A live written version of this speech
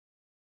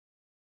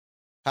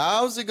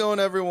How's it going,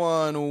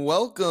 everyone?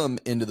 Welcome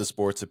into the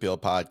Sports Appeal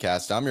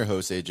Podcast. I'm your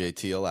host, AJ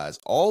Teal, as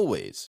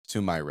always,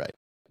 to my right,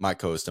 my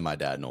co-host and my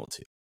dad, Noel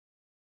Teal.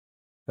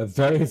 A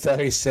very,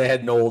 very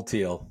sad Noel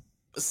Teal.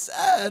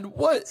 Sad?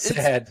 What?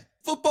 Sad.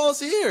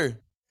 Football's here.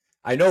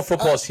 I know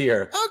football's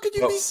here. How could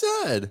you be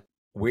sad?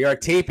 We are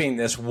taping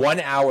this 1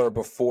 hour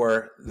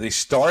before the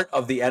start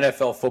of the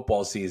NFL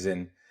football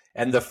season.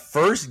 And the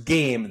first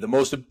game, the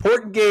most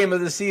important game of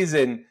the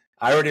season,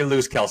 I already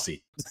lose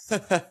Kelsey.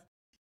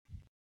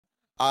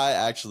 I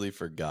actually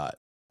forgot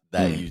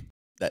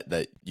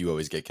that you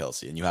always get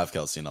Kelsey, and you have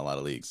Kelsey in a lot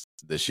of leagues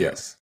this year.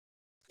 Yes.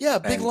 Yeah,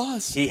 big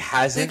loss. He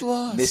hasn't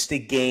missed a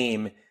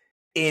game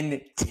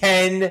in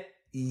 10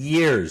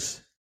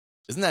 years.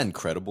 Isn't that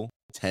incredible?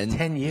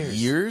 10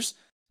 years.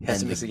 He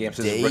hasn't missed a game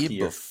since his rookie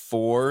year.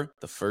 Before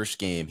the first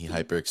game, he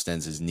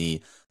hyperextends his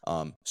knee.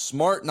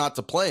 Smart not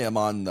to play him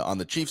on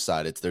the Chiefs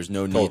side. There's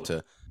no need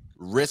to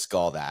risk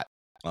all that.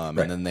 And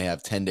then they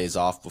have 10 days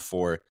off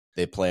before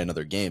they play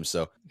another game.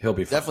 So he'll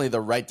be definitely the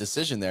right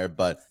decision there.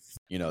 But,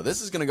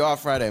 this is going to go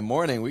off Friday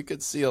morning. We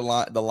could see the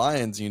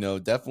Lions,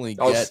 definitely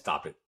get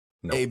stop it.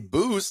 a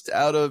boost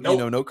out of,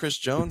 no Chris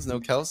Jones,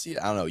 no Kelsey.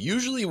 I don't know.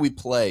 Usually we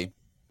play,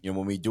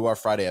 when we do our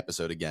Friday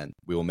episode again,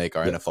 we will make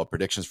our NFL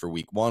predictions for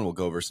week 1. We'll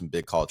go over some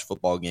big college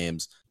football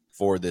games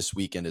for this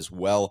weekend as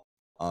well.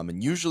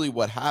 And usually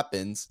what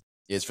happens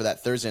is for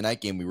that Thursday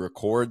night game, we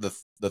record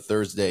the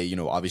Thursday,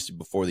 obviously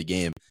before the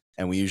game,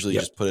 and we usually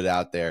just put it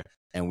out there.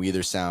 And we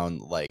either sound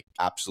like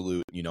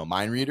absolute,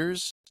 mind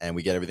readers and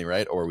we get everything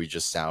right, or we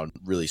just sound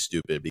really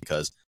stupid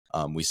because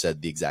we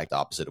said the exact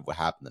opposite of what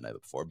happened the night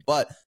before.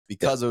 But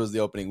because it was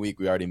the opening week,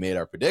 we already made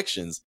our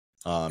predictions,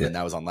 and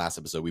that was on last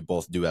episode. We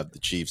both do have the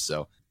Chiefs,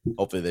 so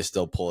hopefully they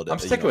still pull it. I'm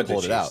sticking with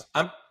the Chiefs.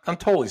 Out. I'm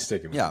totally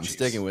sticking with the Chiefs. Yeah, I'm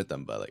sticking with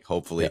them, but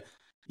hopefully,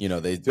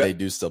 they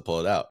do still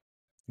pull it out.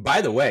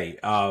 By the way,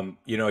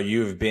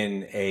 you've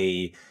been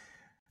a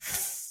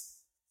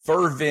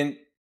fervent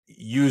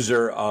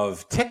user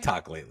of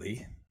TikTok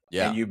lately.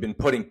 Yeah. And you've been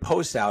putting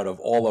posts out of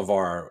all of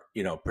our,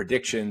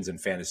 predictions and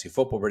fantasy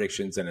football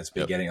predictions, and it's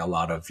been getting a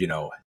lot of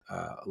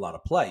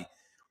play.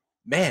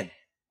 Man,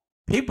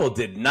 people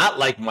did not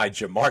like my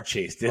Jamar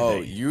Chase, did they? Oh,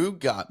 you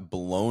got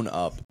blown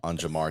up on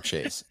Jamar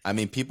Chase. I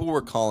mean, people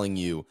were calling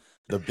you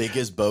the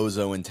biggest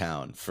bozo in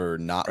town for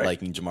not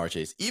liking Jamar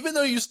Chase, even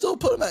though you still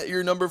put him at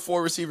your number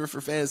 4 receiver for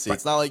fantasy. Right.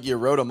 It's not like you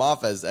wrote him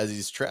off as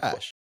he's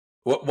trash.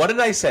 What did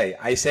I say?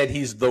 I said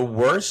he's the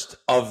worst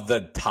of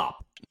the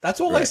top.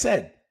 That's all I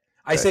said.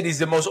 I said he's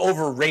the most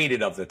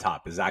overrated of the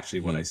top is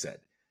actually what I said.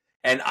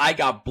 And I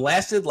got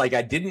blasted like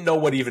I didn't know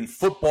what even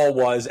football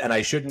was, and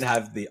I shouldn't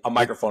have a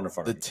microphone in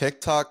front of me. The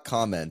TikTok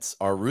comments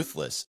are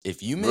ruthless.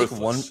 If you make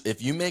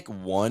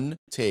one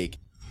take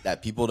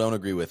that people don't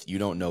agree with, you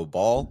don't know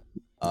ball,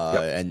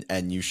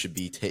 and you should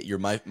be your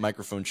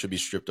microphone should be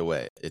stripped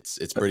away.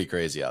 It's pretty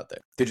crazy out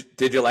there.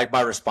 Did you like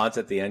my response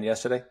at the end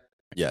yesterday?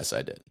 Yes,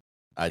 I did.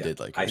 I did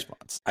like your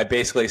response. I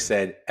basically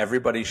said,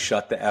 everybody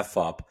shut the F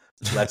up.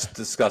 Let's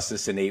discuss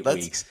this in 8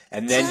 weeks.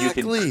 And then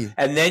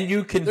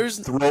you can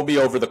throw me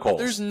over the coals.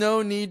 There's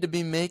no need to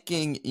be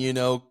making,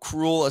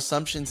 cruel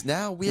assumptions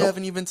now. We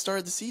haven't even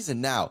started the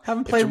season now.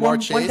 Haven't played one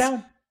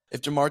down.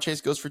 If Jamar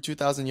Chase goes for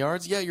 2,000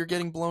 yards, you're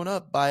getting blown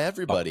up by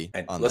everybody.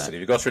 If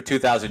he goes for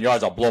 2,000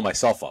 yards, I'll blow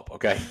myself up,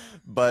 okay?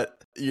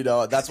 But,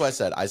 that's why I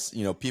said, I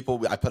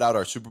put out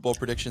our Super Bowl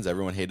predictions.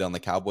 Everyone hated on the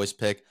Cowboys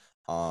pick.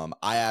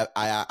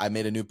 I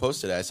made a new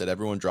post today. I said,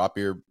 everyone drop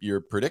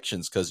your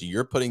predictions because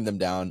you're putting them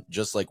down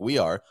just like we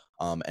are.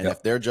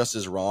 If they're just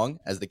as wrong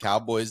as the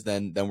Cowboys,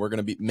 then we're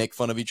going to make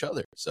fun of each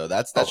other. So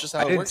that's just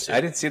how it works.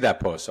 I didn't see that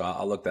post, so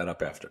I'll look that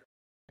up after.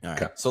 All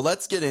right. Okay. So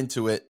let's get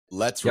into it.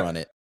 Let's run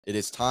it. It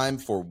is time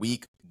for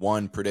week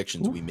 1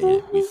 predictions. We made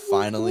it. We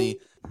finally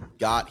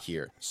got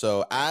here.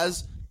 So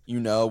as we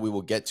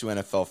will get to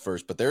NFL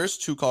first, but there's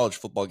 2 college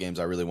football games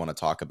I really want to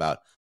talk about.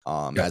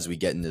 As we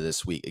get into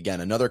this week. Again,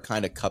 another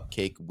kind of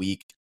cupcake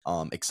week,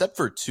 except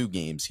for 2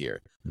 games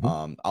here.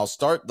 I'll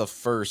start the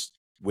first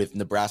with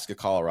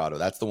Nebraska-Colorado.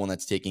 That's the one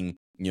that's taking,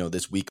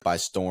 this week by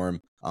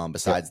storm,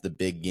 besides the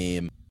big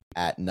game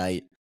at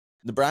night.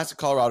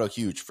 Nebraska-Colorado,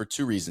 huge for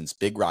 2 reasons.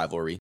 Big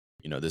rivalry.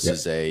 This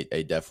is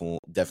a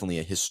definitely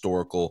a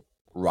historical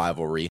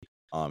rivalry.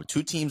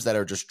 2 teams that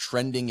are just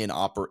trending in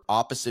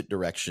opposite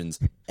directions,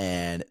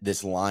 and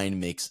this line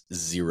makes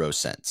 0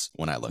 sense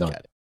when I look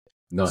at it.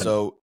 None.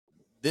 So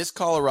this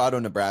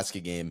Colorado-Nebraska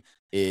game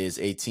is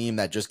a team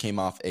that just came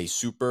off a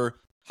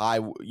super high,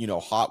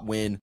 hot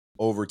win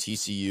over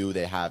TCU.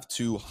 They have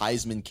 2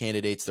 Heisman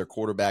candidates. Their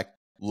quarterback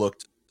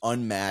looked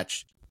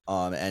unmatched.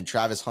 And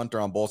Travis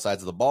Hunter on both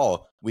sides of the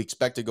ball, we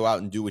expect to go out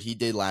and do what he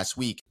did last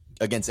week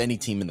against any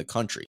team in the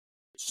country.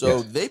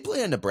 So they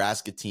play a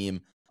Nebraska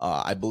team,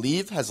 I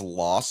believe, has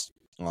lost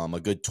a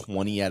good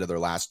 20 out of their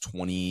last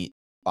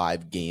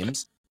 25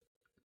 games.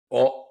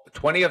 Well,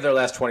 20 of their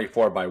last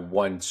 24 by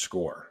 1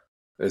 score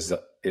is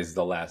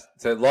the last.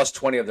 So they lost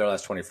 20 of their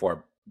last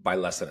 24 by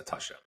less than a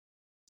touchdown.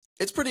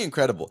 It's pretty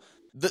incredible.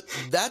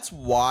 That's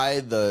why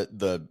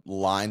the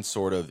line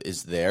sort of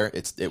is there.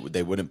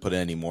 They wouldn't put it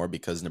anymore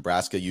because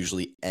Nebraska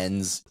usually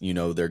ends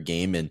their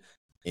game in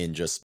in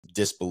just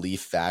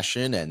disbelief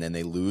fashion, and then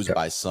they lose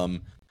by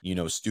some,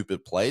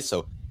 stupid play.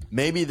 So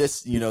maybe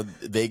this,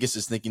 Vegas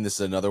is thinking this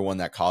is another one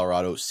that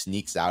Colorado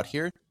sneaks out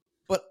here.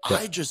 But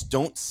I just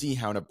don't see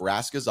how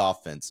Nebraska's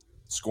offense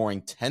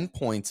scoring 10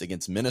 points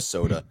against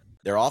Minnesota.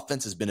 Their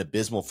offense has been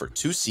abysmal for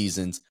 2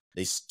 seasons.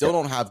 They still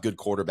don't have good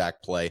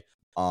quarterback play.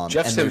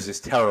 Jeff Sims is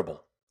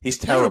terrible. He's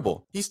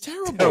terrible. He's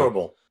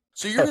terrible.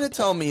 So you're going to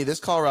tell me this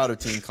Colorado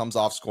team comes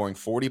off scoring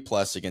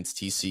 40-plus against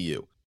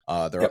TCU.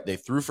 They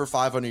threw for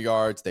 500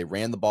 yards. They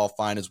ran the ball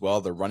fine as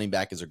well. Their running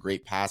back is a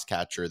great pass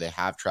catcher. They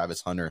have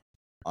Travis Hunter.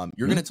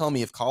 You're going to tell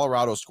me if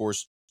Colorado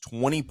scores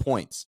 20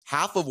 points,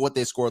 half of what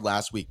they scored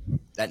last week,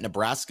 that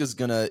Nebraska's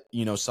going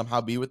to,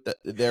 somehow be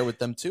there with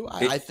them too?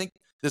 I think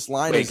this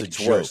line is a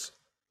joke. Worse.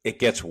 It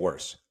gets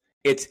worse.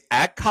 It's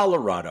at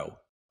Colorado.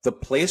 The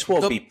place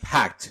will be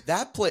packed.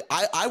 That play,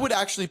 I would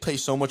actually pay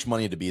so much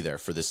money to be there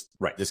for this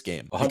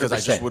game 100%. Because I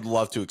just would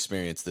love to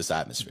experience this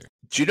atmosphere.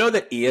 Do you know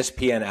that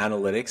ESPN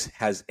Analytics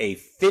has a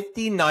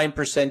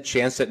 59%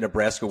 chance that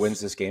Nebraska wins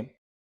this game?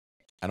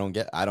 I don't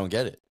get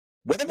it.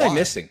 What am I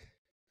missing?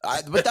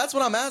 But that's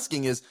what I'm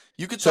asking is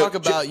you could talk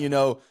about,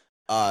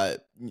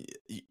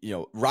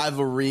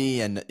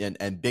 rivalry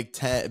and Big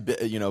Ten,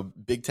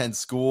 Big Ten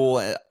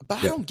school, but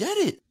I don't get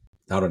it.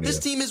 This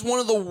team is one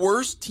of the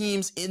worst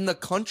teams in the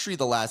country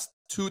the last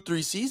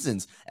 2-3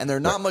 seasons, and they're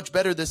not much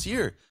better this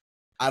year.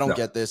 I don't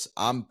get this.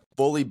 I'm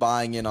fully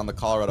buying in on the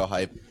Colorado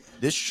hype.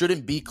 This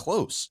shouldn't be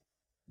close.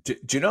 Do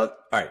you know? All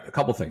right, a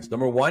couple things.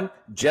 Number one,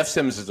 Jeff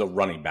Sims is a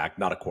running back,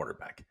 not a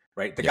quarterback.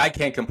 Right? The guy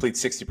can't complete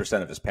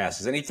 60% of his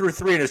passes, and he threw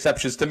 3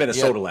 interceptions to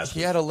Minnesota last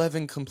week. He had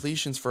 11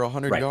 completions for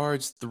 100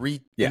 yards, 3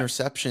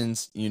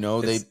 interceptions.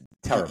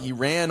 Terrible.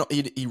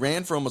 He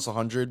ran for almost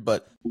 100,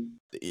 but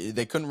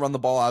they couldn't run the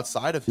ball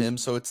outside of him.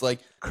 So it's like,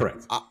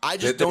 correct. I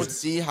just don't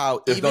see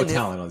how there's no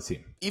talent on the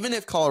team. Even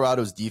if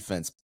Colorado's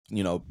defense,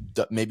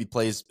 maybe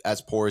plays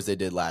as poor as they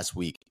did last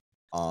week,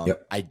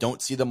 I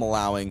don't see them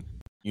allowing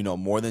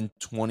more than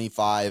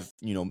 25,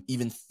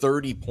 even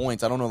 30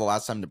 points. I don't know the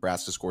last time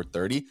Nebraska scored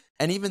 30.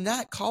 And even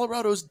that,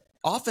 Colorado's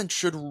offense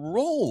should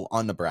roll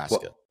on Nebraska.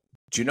 Well,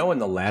 do you know in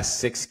the last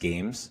 6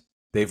 games,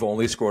 they've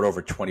only scored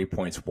over 20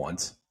 points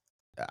once?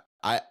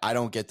 I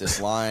don't get this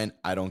line.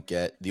 I don't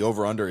get the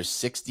over-under is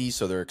 60,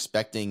 so they're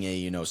expecting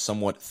a,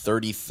 somewhat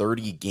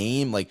 30-30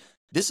 game. Like,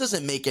 this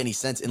doesn't make any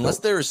sense unless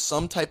there is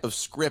some type of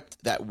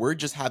script that we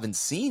just haven't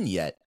seen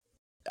yet.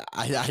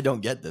 I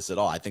don't get this at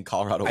all. I think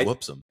Colorado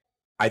whoops them.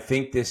 I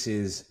think this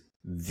is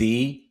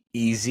the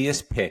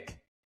easiest pick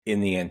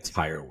in the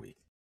entire week.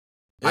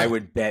 Yeah. I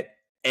would bet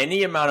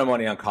any amount of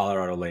money on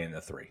Colorado laying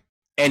the 3.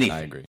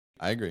 Anything.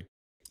 I agree.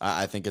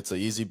 I think it's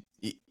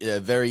a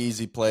very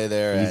easy play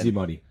there. Easy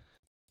money.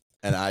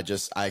 And I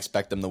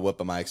expect them to whoop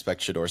them. I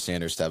expect Shedeur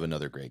Sanders to have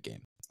another great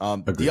game.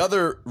 The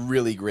other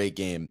really great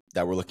game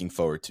that we're looking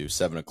forward to,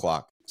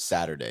 7:00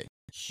 Saturday.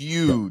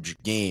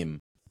 Huge game.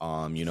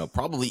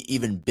 Probably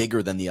even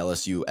bigger than the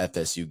LSU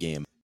FSU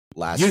game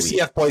last week.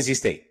 UCF Boise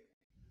State.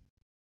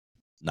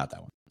 Not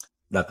that one.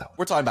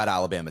 We're talking about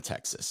Alabama,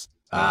 Texas.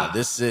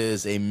 This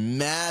is a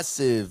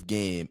massive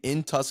game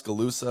in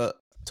Tuscaloosa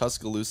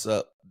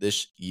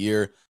this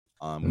year.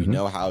 We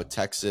know how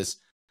Texas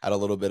had a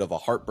little bit of a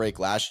heartbreak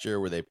last year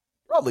where they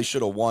probably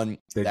should have won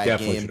that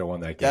game.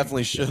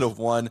 Definitely should have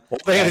won. All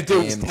they had to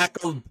do was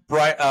tackle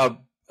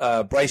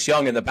Bryce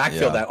Young in the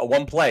backfield that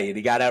one play, and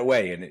he got out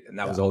way, and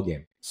that was the whole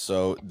game.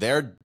 So they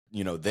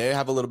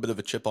have a little bit of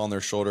a chip on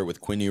their shoulder with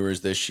Quinn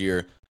Ewers this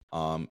year.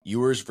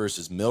 Ewers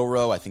versus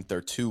Milroe. I think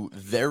they're 2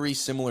 very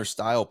similar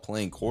style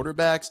playing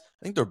quarterbacks.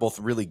 I think they're both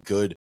really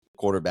good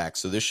quarterbacks.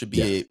 So this should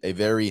be a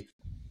very,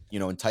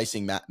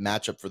 enticing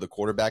matchup for the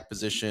quarterback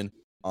position.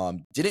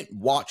 Didn't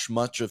watch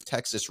much of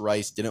Texas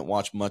Rice. Didn't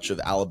watch much of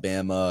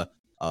Alabama.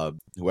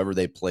 Whoever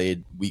they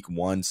played week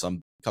 1,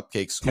 some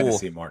cupcake school.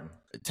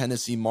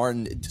 Tennessee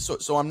Martin.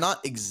 So I'm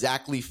not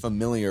exactly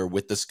familiar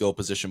with the skill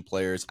position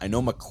players. I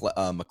know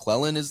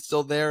McClellan is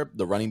still there,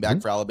 the running back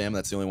for Alabama.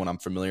 That's the only one I'm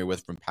familiar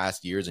with from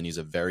past years, and he's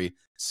a very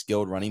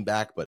skilled running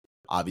back. But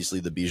obviously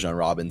the Bijan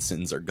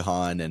Robinsons are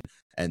gone,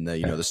 and the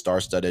the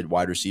star-studded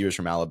wide receivers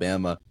from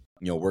Alabama.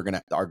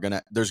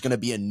 There's gonna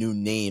be a new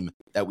name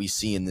that we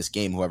see in this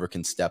game. Whoever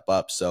can step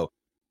up. So.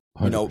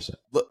 100%.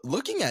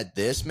 Looking at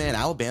this, man,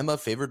 Alabama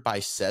favored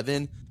by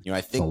 7. I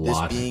think this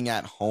being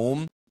at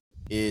home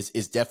is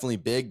definitely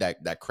big.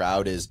 That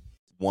crowd is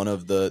one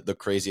of the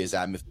craziest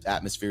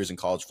atmospheres in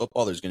college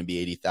football. There's going to be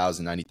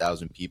 80,000,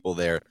 90,000 people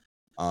there.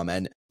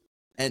 And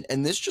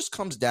this just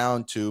comes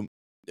down to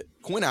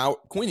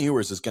Quinn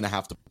Ewers is going to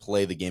have to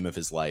play the game of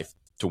his life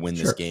to win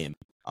this game.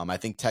 I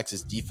think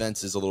Texas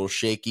defense is a little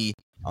shaky,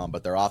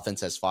 but their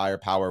offense has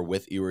firepower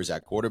with Ewers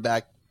at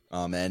quarterback.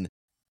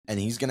 And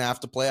he's going to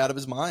have to play out of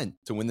his mind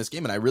to win this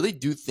game. And I really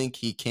do think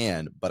he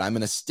can, but I'm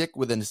going to stick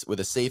with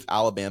a safe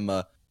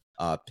Alabama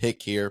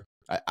pick here.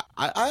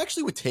 I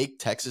actually would take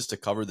Texas to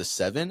cover the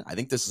 7. I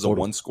think this is a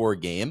 1-score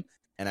game.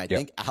 And I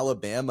think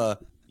Alabama,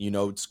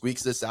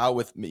 squeaks this out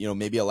with,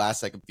 maybe a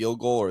last-second field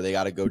goal, or they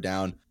got to go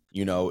down,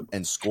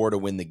 and score to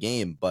win the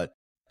game. But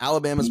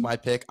Alabama's my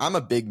pick. I'm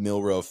a big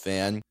Milroe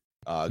fan.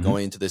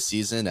 going into this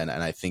season, and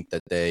I think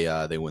that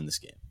they win this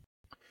game.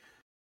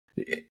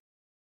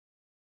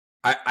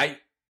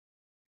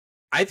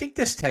 I think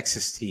this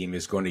Texas team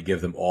is going to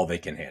give them all they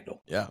can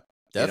handle. Yeah,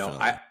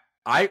 definitely.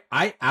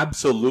 I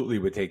absolutely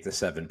would take the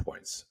 7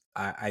 points.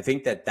 I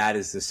think that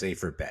is the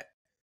safer bet.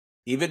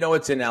 Even though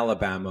it's in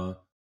Alabama,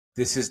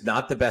 this is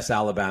not the best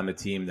Alabama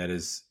team that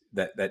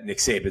Nick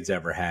Saban's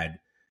ever had.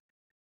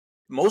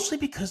 Mostly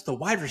because the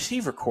wide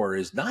receiver core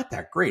is not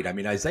that great. I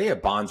mean, Isaiah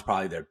Bond's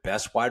probably their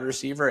best wide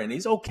receiver, and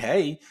he's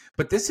okay.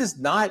 But this is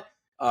not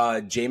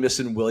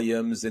Jamison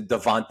Williams and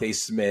Devontae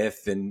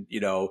Smith and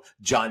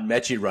John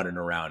Mechie running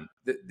around.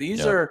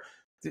 These are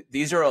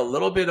a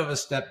little bit of a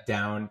step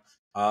down.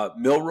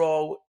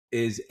 Milroe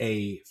is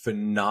a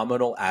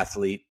phenomenal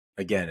athlete.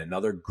 Again,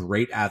 another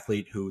great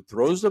athlete who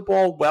throws the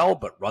ball well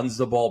but runs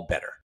the ball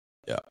better.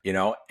 Yeah,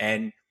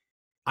 and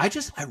I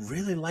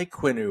really like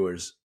Quinn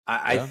Ewers.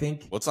 I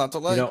think what's not to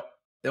like?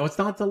 What's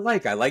not to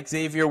like? I like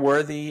Xavier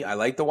Worthy. I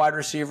like the wide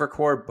receiver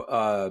core,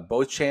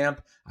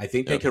 Beauchamp. I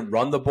think they can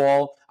run the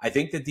ball. I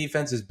think the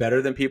defense is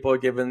better than people are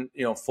given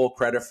full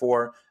credit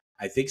for.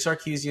 I think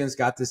Sarkisian's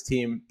got this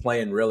team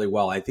playing really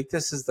well. I think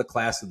this is the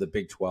class of the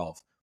Big 12,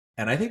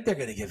 and I think they're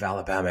going to give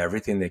Alabama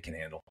everything they can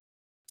handle.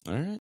 All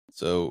right,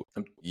 so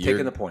I'm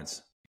taking the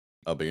points.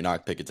 Oh, but you're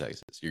not picking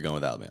Texas. You're going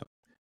with Alabama.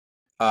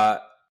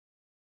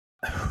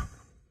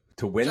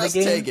 To win the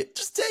game,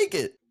 Just take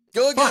it.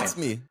 Go against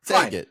me.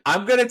 Take it.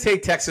 I'm going to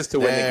take Texas to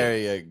win the game.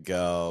 There you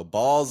go.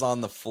 Balls on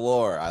the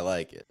floor. I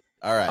like it.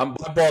 All right.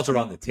 My balls are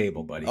on the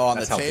table, buddy. Oh, on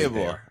the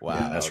table. Wow.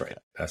 Yeah, that's right.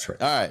 That's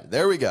right. All right.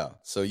 There we go.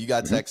 So you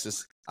got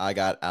Texas. I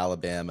got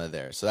Alabama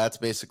there. So that's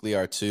basically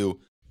our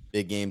two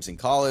big games in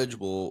college.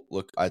 We'll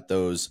look at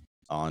those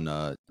on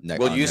next.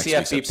 Will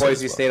UCF beat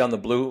Boise State on the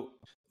blue?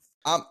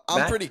 I'm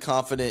pretty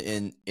confident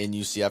in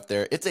UCF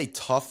there. It's a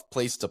tough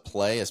place to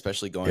play,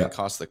 especially going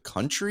across the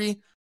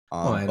country.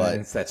 But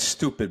it's that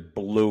stupid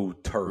blue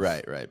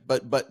turf. Right.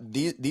 But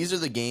these are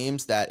the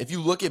games that if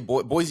you look at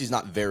Boise's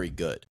not very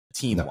good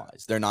team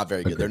wise. They're not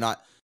very good. They're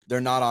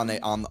not on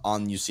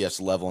UCF's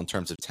level in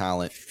terms of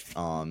talent.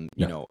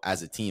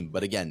 As a team.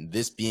 But again,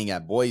 this being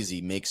at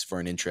Boise makes for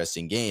an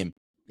interesting game.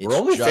 We're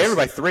only favored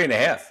by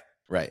 3.5.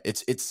 Right.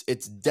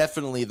 It's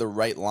definitely the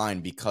right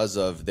line because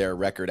of their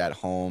record at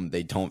home.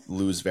 They don't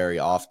lose very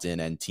often,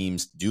 and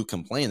teams do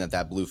complain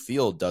that blue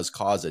field does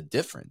cause a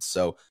difference.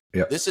 So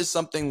this is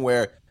something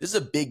where this is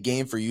a big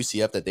game for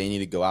UCF that they need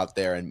to go out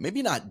there and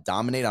maybe not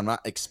dominate. I'm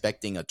not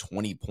expecting a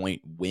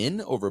 20-point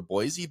win over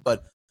Boise,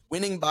 but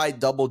winning by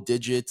double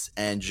digits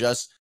and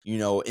just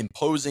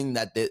imposing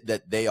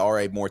that they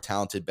are a more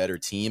talented, better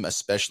team,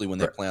 especially when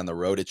they play on the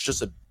road.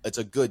 It's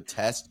a good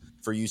test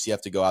for UCF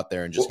to go out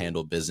there and just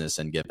handle business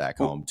and get back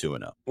home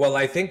 2-0. Well,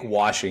 I think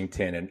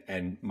Washington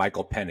and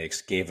Michael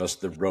Penix gave us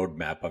the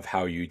roadmap of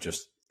how you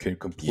just can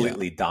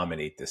completely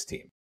dominate this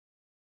team.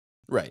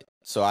 Right.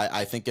 So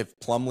I think if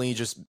Plumlee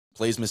just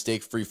plays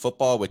mistake-free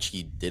football, which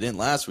he didn't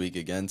last week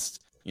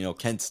against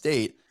Kent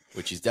State,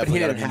 which he's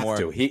definitely got to be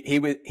more.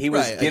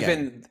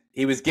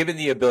 He was given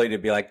the ability to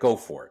be like, go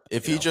for it.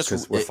 If he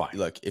we're fine.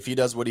 Look, if he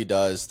does what he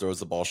does, throws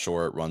the ball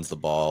short, runs the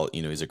ball,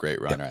 he's a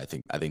great runner. I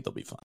think they'll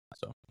be fine.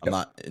 So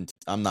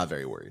I'm not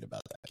very worried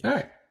about that. All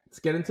right, let's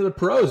get into the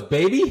pros,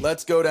 baby.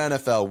 Let's go to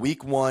NFL.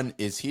 Week 1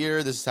 is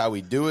here. This is how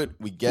we do it.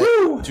 We get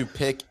to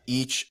pick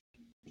each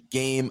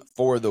game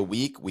for the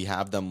week. We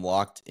have them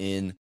locked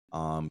in.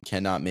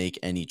 Cannot make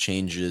any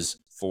changes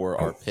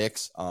for our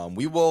picks.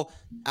 We will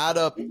add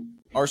up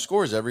our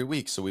scores every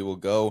week. So we will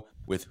go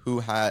with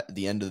who at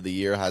the end of the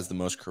year has the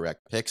most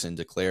correct picks and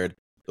declared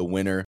the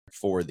winner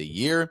for the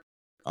year.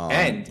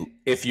 And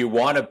if you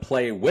want to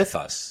play with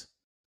us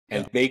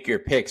and make your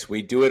picks,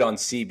 we do it on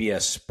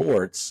CBS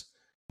Sports.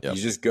 You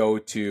just go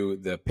to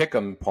the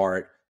pick'em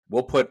part.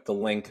 We'll put the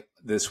link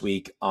this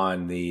week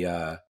on the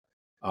on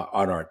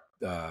our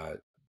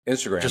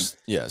Instagram.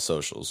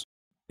 Socials.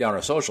 Yeah, on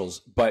our socials.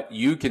 But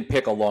you can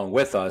pick along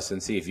with us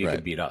and see if you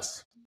can beat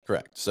us.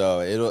 Correct.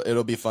 So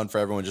it'll be fun for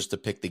everyone just to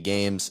pick the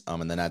games,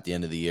 and then at the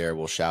end of the year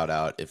we'll shout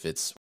out if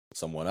it's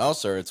someone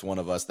else or it's one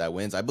of us that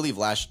wins. I believe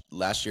last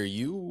year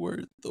you were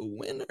the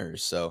winner,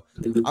 so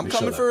I'm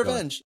coming for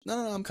revenge. No,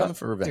 I'm coming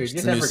for revenge.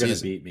 Dude, you're never going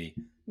to beat me.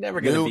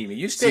 Never going to beat me.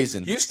 You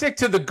stick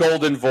to the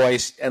golden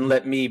voice and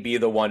let me be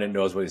the one who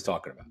knows what he's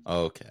talking about.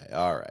 Okay.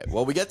 All right.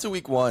 Well, we get to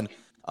week 1.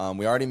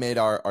 We already made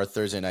our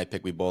Thursday night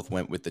pick. We both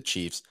went with the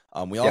Chiefs.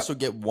 We also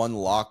get one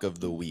lock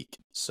of the week,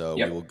 so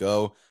we will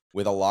go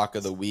with a lock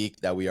of the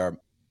week that we are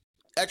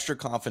extra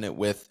confident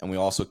with, and we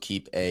also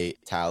keep a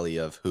tally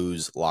of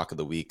whose lock of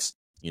the weeks,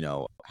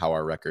 how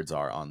our records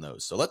are on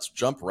those. So let's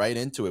jump right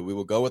into it. We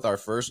will go with our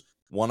first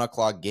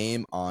 1:00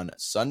 game on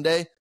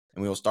Sunday,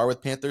 and we will start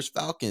with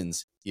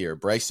Panthers-Falcons here.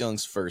 Bryce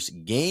Young's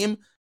first game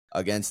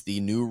against the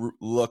new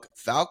look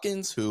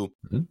Falcons, who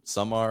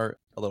some are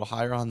a little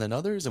higher on than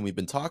others, and we've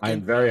been talking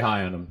I'm very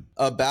high on them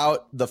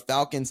about the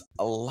Falcons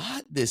a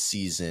lot this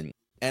season.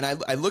 And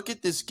I look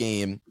at this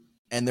game,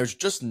 and there's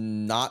just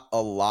not a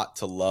lot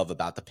to love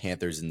about the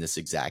Panthers in this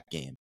exact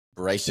game.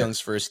 Bryce Young's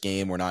first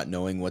game, we're not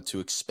knowing what to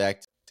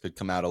expect. Could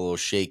come out a little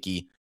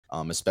shaky.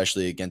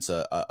 especially against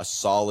a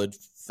solid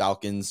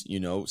Falcons,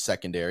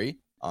 secondary.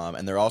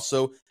 And they're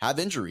also have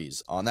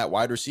injuries on that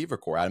wide receiver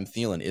core. Adam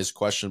Thielen is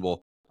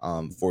questionable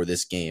for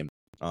this game.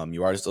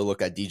 You already still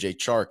look at DJ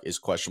Chark is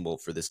questionable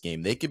for this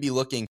game. They could be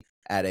looking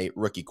at a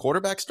rookie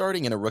quarterback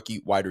starting and a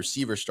rookie wide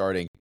receiver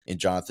starting in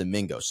Jonathan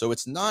Mingo. So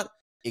it's not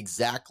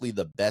exactly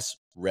the best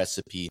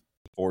recipe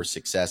for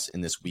success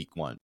in this week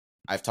one.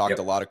 I've talked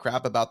a lot of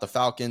crap about the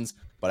Falcons,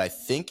 but I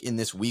think in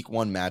this week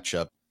one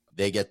matchup,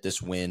 they get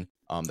this win.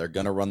 They're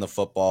going to run the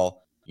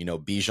football.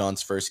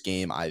 Bijan's first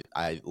game, I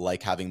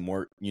like having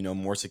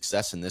more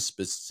success in this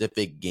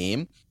specific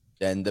game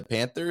than the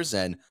Panthers.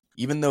 And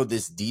even though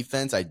this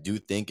defense I do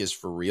think is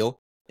for real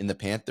in the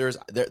Panthers,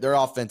 their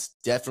offense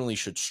definitely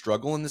should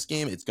struggle in this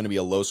game. It's going to be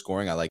a low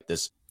scoring. I like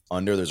this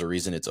under. There's a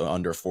reason it's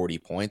under 40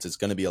 points. It's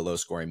going to be a low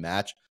scoring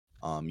match,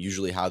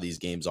 usually how these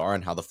games are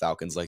and how the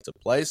Falcons like to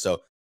play.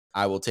 So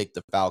I will take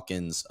the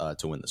Falcons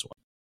to win this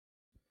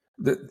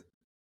one.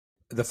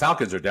 The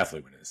Falcons are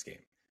definitely winning this game,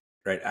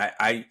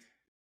 right?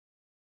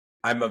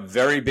 I'm a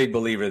very big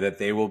believer that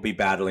they will be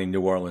battling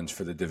New Orleans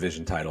for the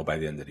division title by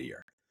the end of the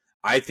year.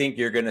 I think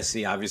you're going to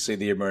see, obviously,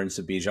 the emergence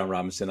of Bijan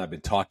Robinson. I've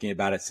been talking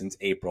about it since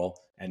April,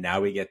 and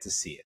now we get to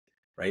see it,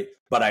 right?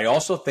 But I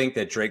also think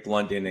that Drake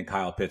London and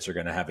Kyle Pitts are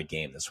going to have a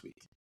game this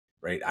week,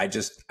 right?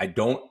 I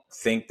don't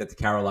think that the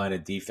Carolina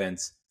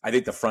defense, I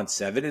think the front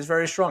seven is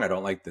very strong. I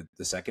don't like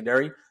the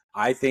secondary.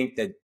 I think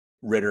that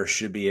Ritter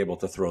should be able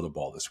to throw the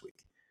ball this week.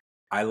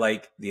 I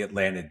like the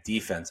Atlanta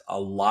defense a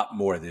lot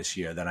more this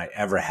year than I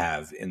ever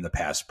have in the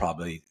past,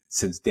 probably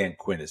since Dan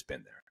Quinn has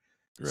been there.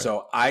 Right.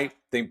 So I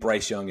think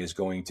Bryce Young is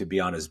going to be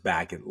on his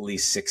back at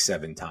least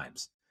 6-7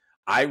 times.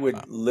 I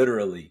would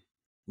literally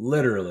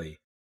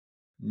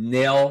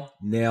nail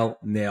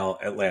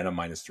Atlanta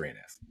minus 3.5.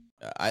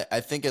 I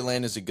think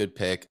Atlanta's a good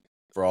pick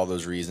for all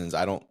those reasons.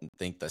 I don't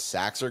think the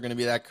sacks are going to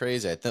be that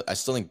crazy. I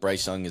still think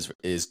Bryce Young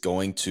is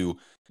going to,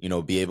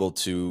 be able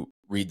to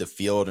read the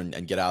field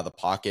and get out of the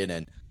pocket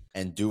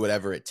and do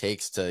whatever it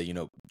takes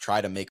to,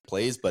 try to make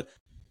plays. But,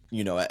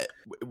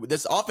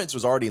 this offense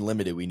was already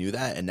limited. We knew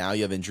that. And now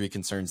you have injury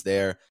concerns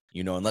there,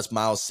 unless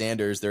Miles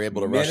Sanders, they're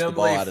able to rush the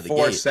ball out of the gate.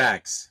 4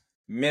 sacks,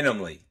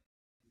 minimally.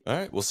 All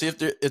right. We'll see if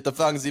the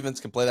Falcons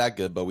defense can play that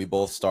good, but we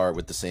both start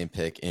with the same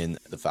pick in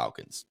the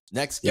Falcons.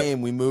 Next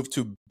game, we move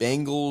to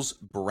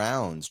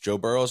Bengals-Browns. Joe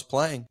Burrow's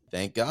playing.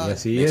 Thank God.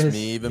 Yes, he Makes is.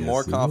 me even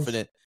more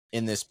confident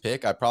in this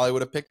pick. I probably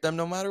would have picked them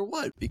no matter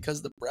what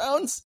because the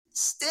Browns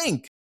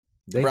stink.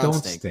 They don't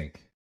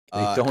stink.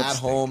 At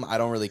home, I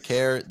don't really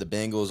care. The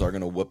Bengals are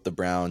going to whoop the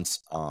Browns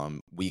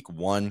week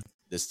one.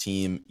 This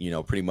team,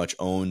 pretty much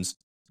owns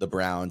the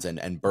Browns,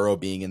 and Burrow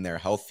being in there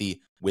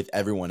healthy with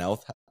everyone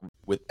else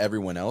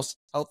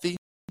healthy.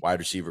 Wide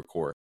receiver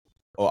core,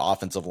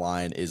 offensive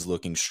line is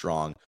looking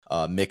strong.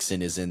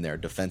 Mixon is in there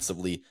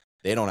defensively.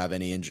 They don't have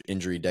any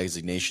injury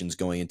designations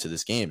going into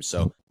this game.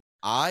 So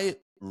I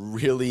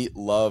really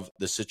love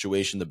the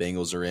situation the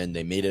Bengals are in.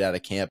 They made it out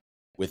of camp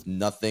with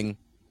nothing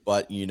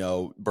but,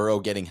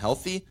 Burrow getting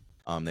healthy.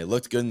 They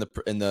looked good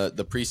in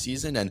the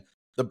preseason, and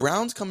the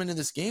Browns come into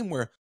this game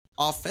where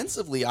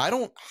offensively, I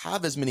don't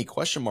have as many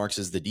question marks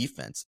as the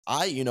defense.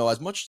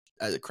 As much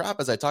crap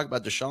as I talk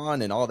about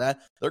Deshaun and all that,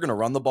 they're going to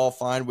run the ball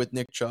fine with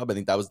Nick Chubb. I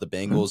think that was the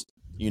Bengals,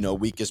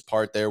 weakest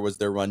part there was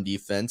their run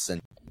defense,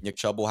 and Nick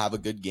Chubb will have a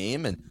good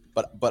game.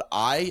 But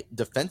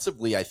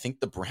defensively, I think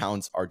the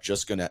Browns are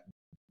just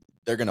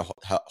they're going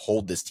to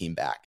hold this team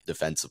back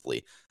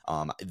defensively.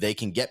 They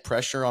can get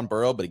pressure on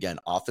Burrow, but again,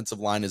 offensive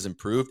line is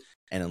improved.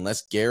 And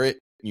unless Garrett,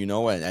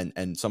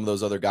 and some of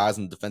those other guys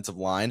on the defensive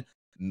line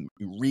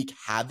wreak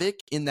havoc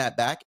in that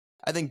back,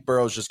 I think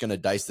Burrow's just going to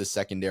dice the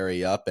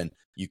secondary up, and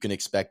you can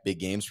expect big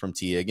games from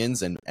T.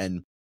 Higgins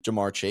and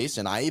Jamar Chase.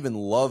 And I even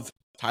love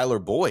Tyler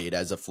Boyd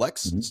as a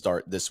flex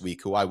start this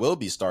week, who I will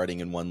be starting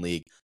in one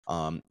league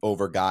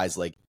over guys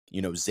like,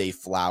 Zay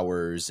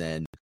Flowers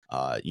and,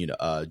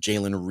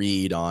 Jalen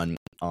Reed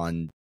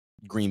on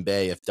Green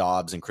Bay if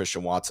Dobbs and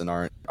Christian Watson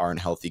aren't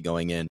healthy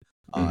going in.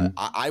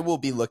 I will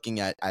be looking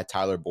at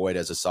Tyler Boyd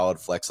as a solid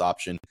flex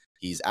option.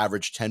 He's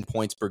averaged 10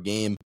 points per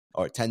game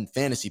or 10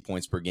 fantasy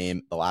points per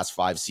game the last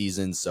 5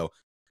 seasons. So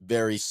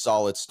very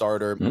solid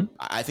starter.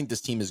 I think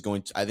this team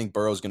I think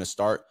Burrow's going to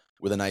start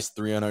with a nice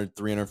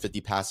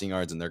 350 passing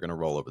yards, and they're going to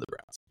roll over the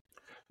Browns.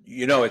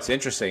 It's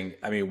interesting.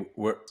 I mean,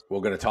 we're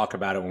going to talk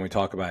about it when we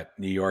talk about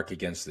New York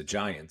against the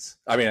Giants.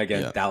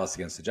 Dallas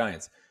against the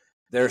Giants.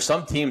 There are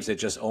some teams that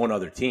just own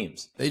other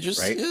teams. They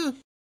just, right? Yeah.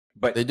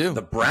 But they do.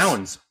 The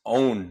Browns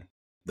own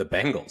the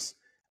Bengals.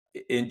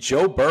 In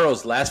Joe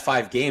Burrow's last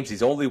 5 games,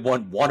 he's only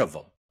won one of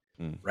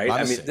them,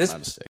 right?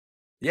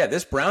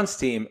 This Browns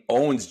team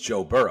owns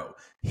Joe Burrow.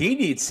 He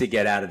needs to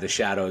get out of the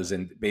shadows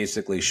and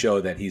basically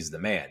show that he's the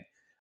man.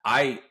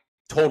 I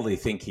totally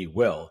think he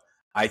will.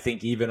 I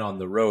think even on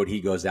the road,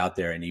 he goes out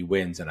there and he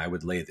wins, and I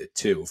would lay the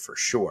 2 for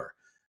sure.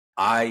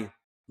 I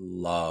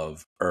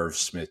love Irv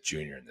Smith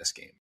Jr. in this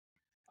game.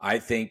 I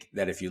think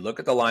that if you look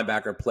at the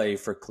linebacker play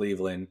for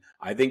Cleveland,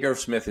 I think Irv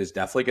Smith is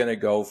definitely going to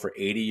go for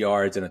 80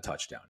 yards and a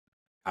touchdown.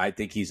 I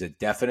think he's a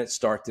definite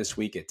start this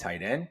week at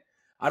tight end.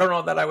 I don't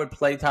know that I would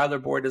play Tyler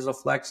Boyd as a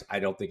flex. I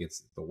don't think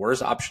it's the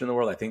worst option in the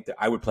world. I think that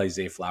I would play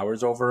Zay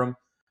Flowers over him.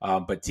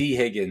 But T.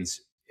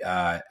 Higgins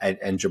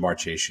and Jamar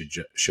Chase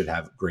should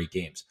have great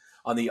games.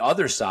 On the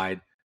other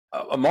side,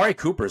 Amari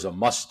Cooper is a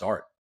must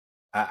start.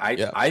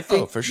 I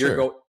think for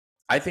sure.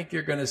 I think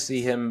you're going to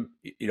see him,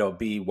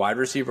 be wide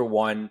receiver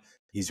one.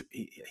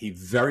 He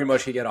very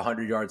much could get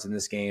 100 yards in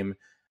this game.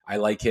 I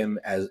like him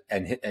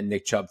and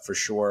Nick Chubb for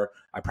sure.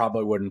 I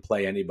probably wouldn't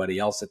play anybody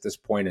else at this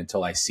point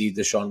until I see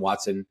Deshaun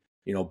Watson,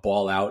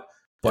 ball out.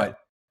 But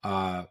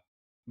I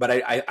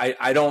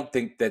don't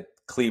think that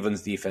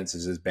Cleveland's defense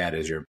is as bad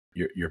as you're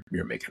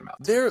making them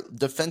out. Their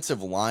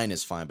defensive line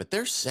is fine, but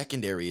their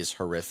secondary is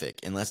horrific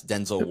unless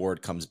Denzel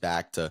Ward comes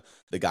back to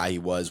the guy he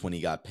was when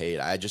he got paid.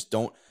 I just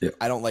don't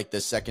I don't like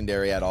this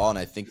secondary at all, and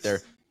I think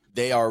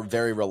they are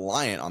very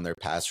reliant on their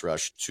pass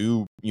rush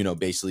to,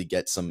 basically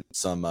get some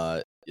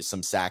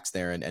sacks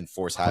there and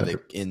force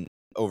havoc in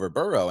over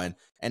Burrow. And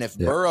if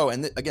Burrow,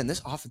 and again,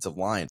 this offensive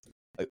line,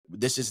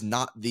 this is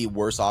not the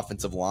worst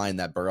offensive line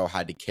that Burrow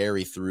had to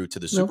carry through to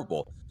the Super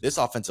Bowl. This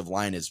offensive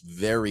line is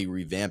very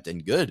revamped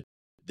and good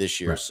this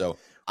year. Right. So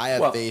I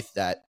have faith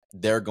that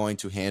they're going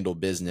to handle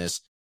business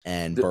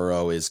and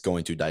Burrow is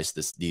going to dice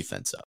this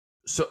defense up.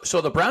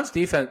 So the Browns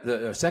defense,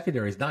 the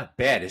secondary is not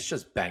bad. It's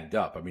just banged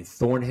up. I mean,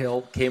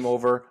 Thornhill came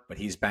over, but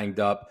he's banged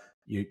up.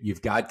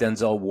 You've got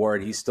Denzel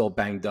Ward. He's still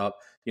banged up.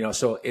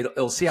 So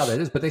it'll see how that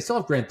is. But they still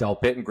have Grant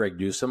Delpit and Greg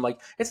Newsome. Like,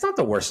 it's not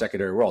the worst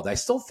secondary world. I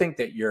still think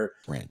that you're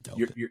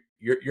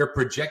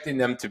projecting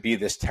them to be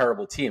this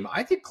terrible team.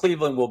 I think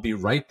Cleveland will be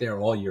right there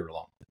all year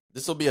long.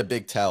 This will be a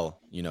big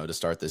tell, to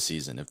start this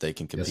season if they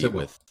can compete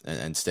with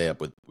and stay up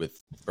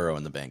with Burrow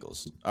and the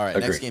Bengals. All right,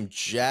 next game,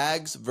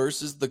 Jags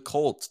versus the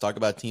Colts. Talk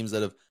about teams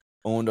that have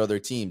owned other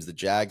teams. The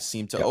Jags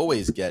seem to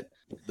always get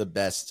the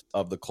best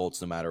of the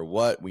Colts no matter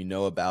what. We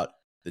know about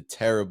the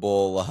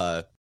terrible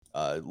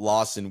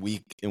loss in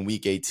week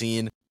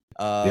 18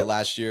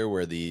 last year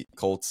where the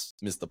Colts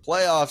missed the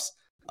playoffs,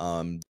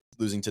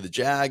 losing to the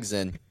Jags.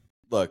 And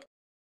look,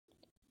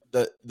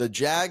 the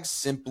Jags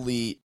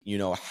simply,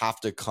 have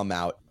to come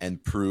out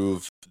and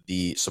prove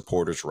the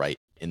supporters right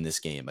in this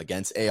game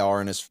against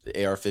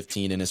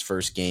AR-15 in his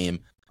first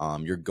game.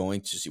 You're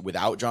going to see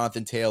without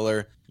Jonathan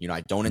Taylor,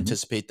 I don't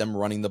anticipate them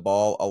running the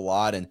ball a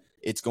lot. And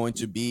it's going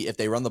to be, if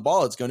they run the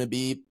ball, it's going to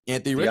be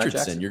Anthony Richardson.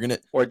 Jackson. You're going to,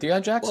 or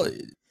Deion Jackson. Well,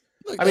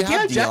 look, I mean,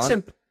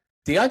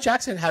 Deion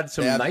Jackson had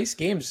some nice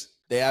games.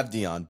 They have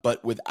Deion,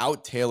 but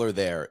without Taylor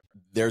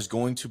there's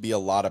going to be a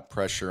lot of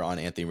pressure on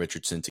Anthony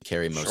Richardson to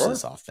carry most of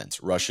this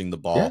offense, rushing the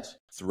ball,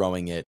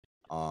 throwing it.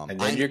 And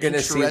then you're going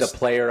to see the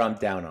player I'm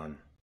down on.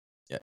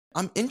 Yeah,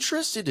 I'm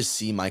interested to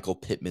see Michael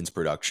Pittman's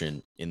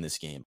production in this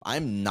game.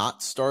 I'm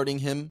not starting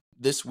him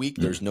this week.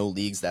 There's no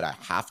leagues that I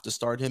have to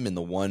start him. In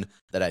the one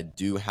that I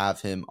do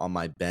have him on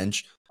my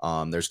bench,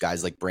 there's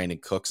guys like Brandon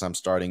Cooks I'm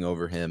starting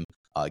over him.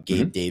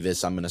 Gabe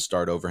Davis I'm going to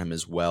start over him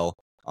as well.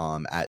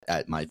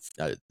 At my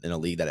in a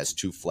league that has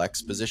 2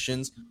 flex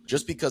positions,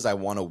 just because I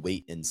want to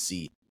wait and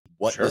see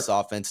what this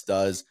offense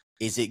does.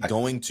 Is it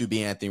going to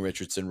be Anthony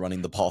Richardson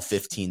running the ball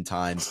 15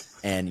 times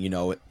and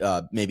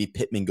maybe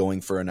Pittman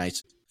going for a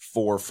nice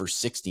 4 for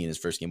 60 in his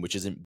first game, which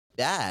isn't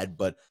bad,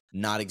 but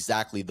not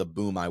exactly the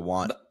boom I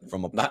want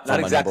from a not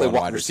exactly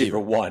wide receiver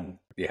one.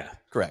 Yeah,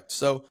 correct.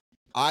 So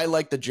I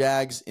like the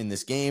Jags in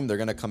this game. They're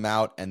going to come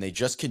out and they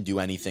just can do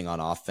anything on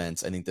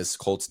offense. I think this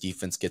Colts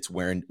defense gets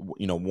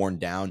worn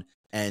down.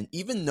 And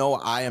even though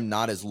I am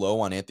not as low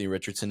on Anthony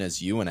Richardson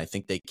as you, and I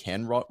think they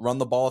can run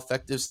the ball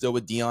effective still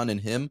with Deion and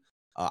him,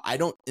 I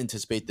don't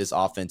anticipate this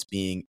offense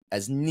being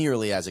as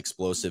nearly as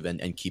explosive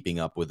and keeping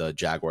up with a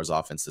Jaguars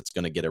offense that's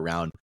going to get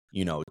around,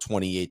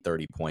 28,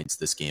 30 points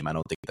this game. I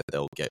don't think that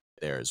they'll get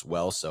there as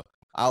well. So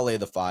I'll lay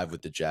the 5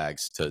 with the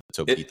Jags to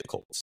beat the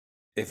Colts.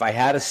 If I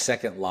had a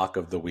second lock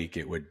of the week,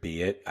 it would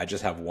be it. I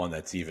just have one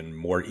that's even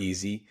more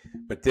easy,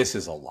 but this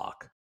is a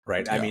lock.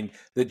 Right. Yeah. I mean,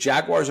 the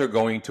Jaguars are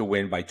going to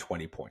win by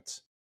 20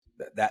 points.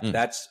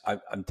 That's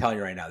I'm telling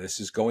you right now, this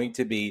is going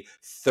to be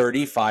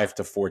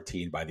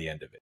 35-14 by the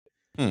end of it.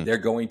 They're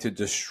going to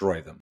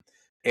destroy them.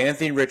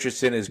 Anthony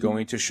Richardson is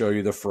going to show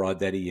you the fraud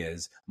that he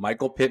is.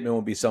 Michael Pittman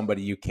will be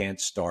somebody you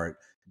can't start.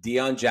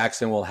 Deion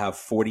Jackson will have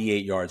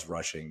 48 yards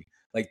rushing.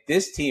 Like,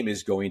 this team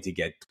is going to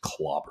get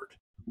clobbered.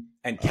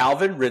 And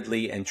Calvin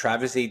Ridley and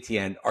Travis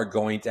Etienne are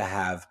going to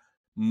have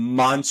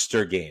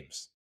monster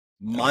games.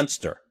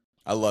 Monster.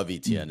 I love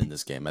Etienne in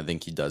this game. I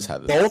think he does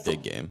have a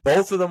big game.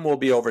 Both of them will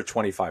be over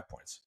 25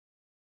 points.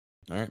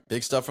 All right.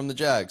 Big stuff from the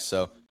Jags.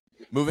 So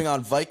moving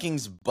on,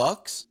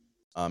 Vikings-Bucks.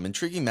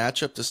 Intriguing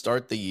matchup to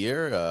start the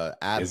year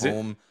at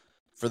home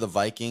for the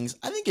Vikings.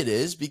 I think it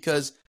is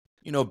because,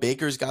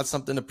 Baker's got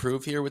something to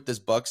prove here with this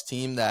Bucks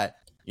team that,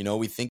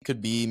 we think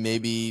could be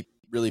maybe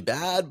really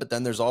bad. But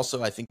then there's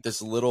also, I think,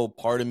 this little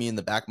part of me in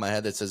the back of my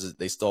head that says that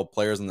they still have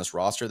players on this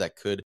roster that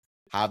could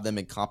have them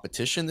in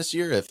competition this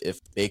year if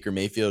Baker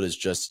Mayfield is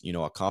just,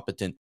 a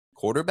competent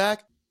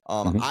quarterback.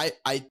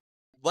 I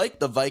like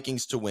the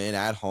Vikings to win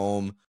at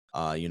home.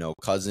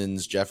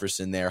 Cousins,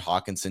 Jefferson there,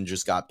 Hawkinson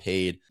just got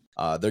paid.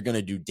 They're going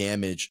to do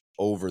damage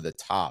over the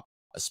top.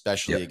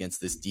 especially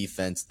against this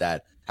defense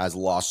that has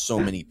lost so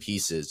many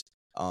pieces.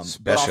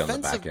 Especially on the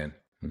back end.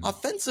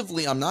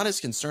 Offensively, I'm not as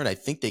concerned. I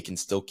think they can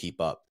still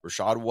keep up.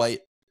 Rashad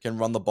White can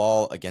run the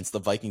ball against the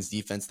Vikings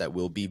defense that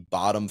will be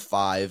bottom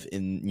 5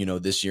 in,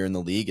 this year in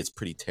the league. It's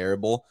pretty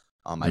terrible.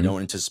 I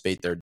don't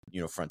anticipate their,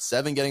 front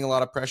 7 getting a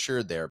lot of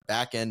pressure. Their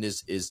back end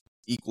is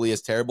equally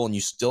as terrible, and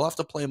you still have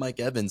to play Mike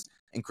Evans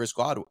and Chris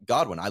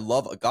Godwin. I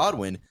love a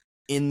Godwin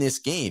in this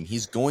game.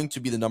 He's going to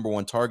be the number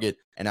 1 target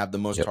and have the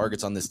most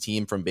targets on this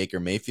team from Baker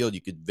Mayfield.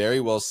 You could very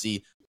well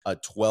see a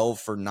 12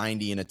 for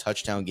 90 in a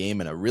touchdown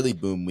game and a really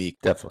boom week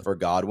for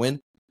Godwin.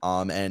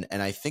 And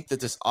I think that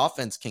this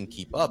offense can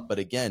keep up. But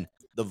again,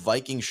 the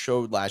Vikings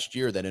showed last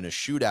year that in a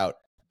shootout,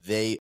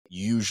 they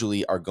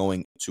usually are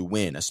going to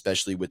win,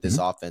 especially with this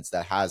offense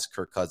that has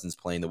Kirk Cousins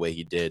playing the way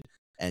he did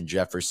and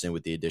Jefferson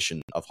with the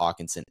addition of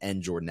Hawkinson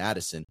and Jordan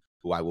Addison,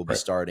 who I will be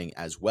starting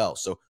as well.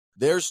 So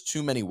there's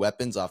too many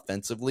weapons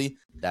offensively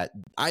that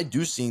I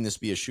do seeing this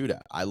be a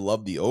shootout. I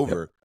love the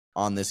over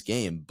on this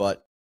game,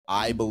 but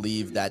I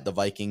believe that the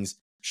Vikings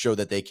show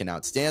that they can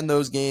outstand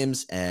those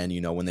games. And,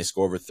 when they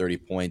score over 30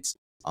 points,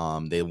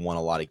 they won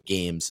a lot of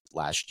games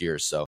last year.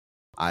 So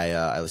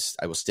I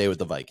will stay with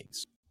the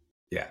Vikings.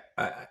 Yeah.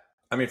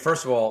 I mean,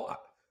 first of all,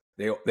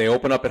 they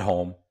open up at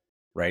home,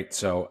 right?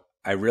 So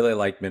I really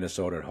like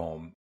Minnesota at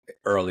home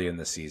early in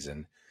the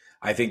season.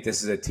 I think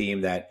this is a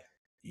team that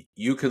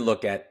you can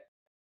look at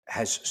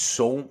has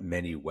so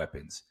many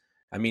weapons.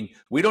 I mean,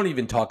 we don't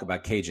even talk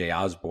about KJ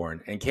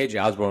Osborne, and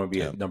KJ Osborne would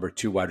be a number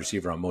 2 wide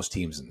receiver on most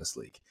teams in this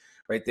league,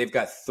 right? They've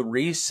got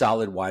 3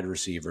 solid wide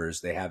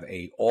receivers. They have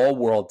a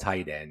all-world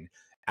tight end.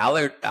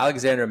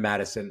 Alexander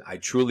Madison, I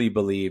truly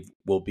believe,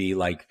 will be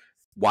like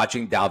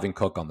watching Dalvin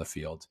Cook on the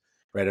field,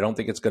 right? I don't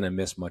think it's going to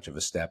miss much of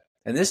a step.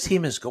 And this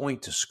team is going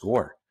to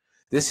score.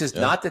 This is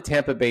not the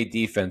Tampa Bay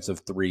defense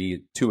of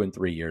 2 and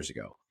 3 years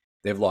ago.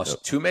 They've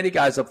lost too many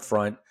guys up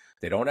front.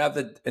 They don't have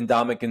the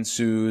Ndamukong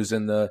Suhs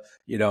and the,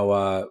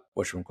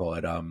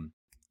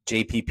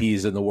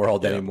 JPPs in the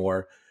world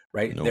anymore,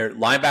 right? Nope. Their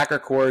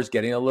linebacker core is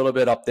getting a little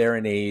bit up there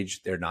in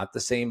age. They're not the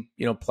same,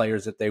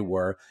 players that they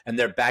were, and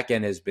their back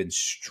end has been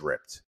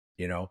stripped.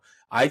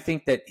 I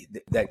think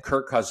that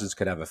Kirk Cousins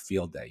could have a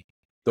field day.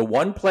 The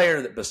one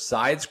player that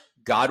besides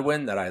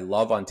Godwin that I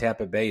love on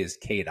Tampa Bay is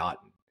Cade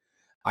Otton.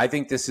 I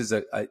think this is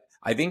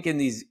I think in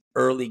these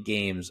early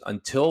games,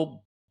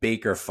 until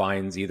Baker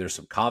finds either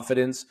some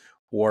confidence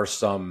or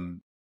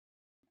some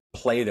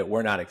play that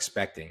we're not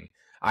expecting,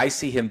 I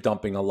see him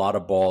dumping a lot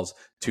of balls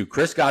to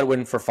Chris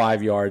Godwin for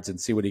 5 yards and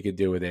see what he could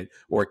do with it,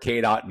 or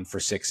Cade Otton for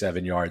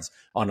 6-7 yards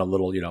on a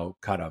little,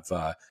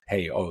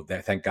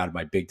 thank God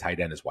my big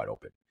tight end is wide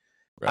open.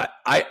 Right.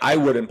 I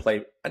wouldn't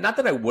play, not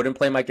that I wouldn't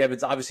play Mike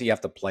Evans. Obviously, you have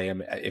to play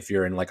him if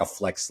you're in like a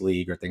flex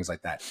league or things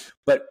like that.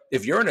 But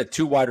if you're in a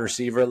 2 wide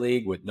receiver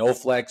league with no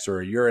flex,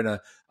 or you're in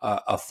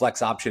a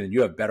flex option and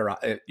you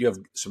have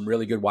some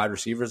really good wide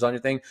receivers on your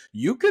thing,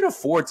 you can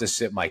afford to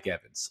sit Mike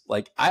Evans.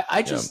 Like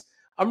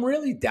I'm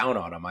really down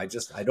on him. I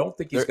don't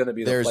think he's going to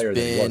be the player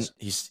that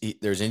he was.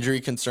 There's injury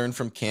concern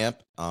from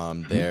camp.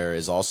 There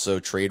is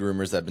also trade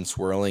rumors that have been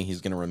swirling.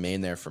 He's going to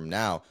remain there from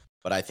now.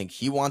 But I think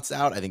he wants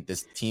out. I think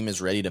this team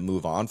is ready to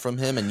move on from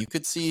him. And you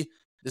could see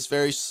this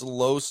very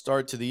slow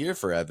start to the year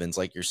for Evans,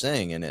 like you're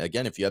saying. And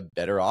again, if you have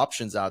better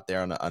options out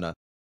there on a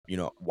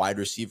wide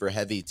receiver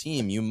heavy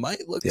team, you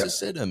might look to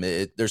sit him.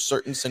 There's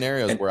certain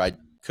scenarios where I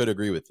could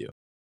agree with you.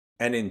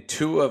 And in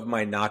 2 of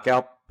my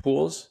knockout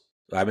pools,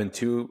 I'm in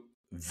 2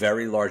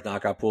 very large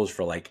knockout pools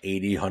for like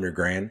 80, 100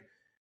 grand.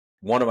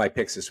 One of my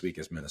picks this week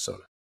is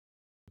Minnesota.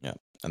 Yeah,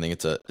 I think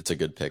it's a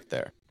good pick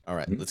there. All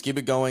right, let's keep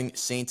it going.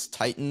 Saints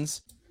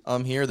Titans.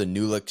 Here, the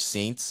New Look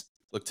Saints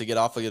look to get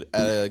off at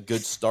a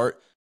good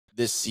start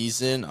this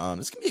season.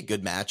 This can be a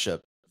good matchup.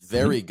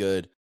 Very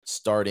good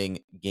starting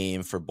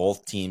game for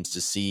both teams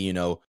to see,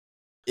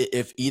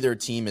 if either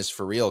team is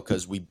for real,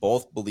 because we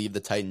both believe the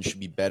Titans should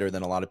be better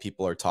than a lot of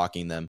people are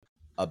talking them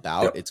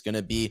about. Yep. It's going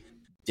to be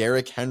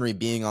Derrick Henry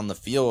being on the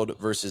field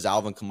versus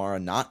Alvin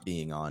Kamara not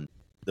being on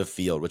the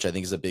field, which I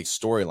think is a big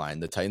storyline.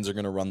 The Titans are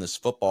going to run this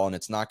football, and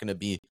it's not going to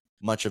be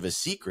much of a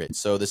secret.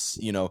 So this,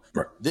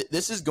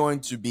 this is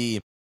going to be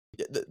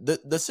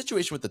the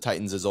situation with the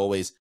Titans is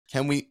always,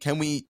 can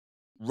we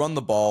run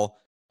the ball?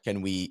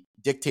 Can we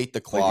dictate the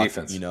clock,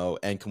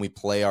 and can we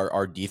play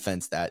our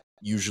defense that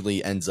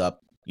usually ends up,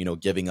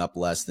 giving up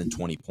less than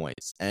 20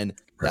 points? And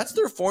that's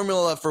their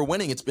formula for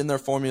winning. It's been their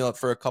formula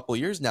for a couple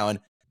of years now, and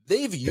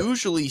they've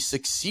usually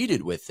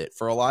succeeded with it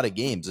for a lot of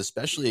games,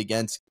 especially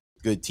against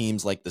good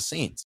teams like the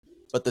Saints.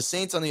 But the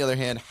Saints, on the other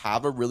hand,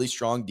 have a really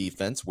strong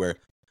defense where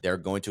they're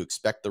going to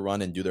expect the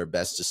run and do their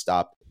best to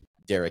stop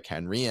Derrick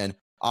Henry. And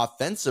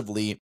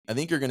offensively, I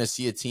think you're going to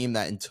see a team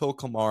that until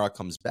Kamara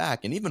comes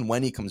back, and even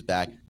when he comes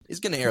back, is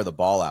going to air the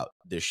ball out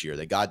this year.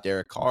 They got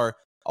Derek Carr,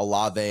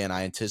 Olave, and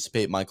I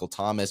anticipate Michael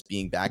Thomas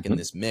being back in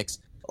this mix.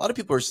 A lot of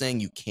people are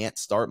saying you can't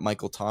start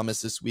Michael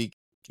Thomas this week,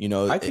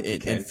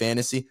 in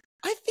fantasy.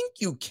 I think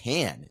you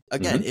can.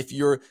 Again, if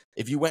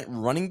you went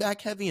running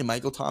back heavy and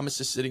Michael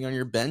Thomas is sitting on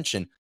your bench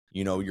and,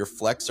 your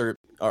flex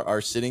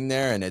are sitting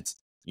there and it's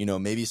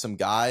maybe some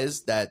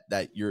guys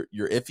that you're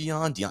iffy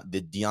on,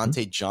 the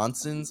Deontay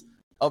Johnsons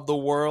of the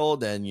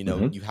world, and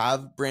you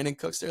have Brandon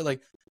Cooks there.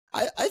 Like,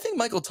 I think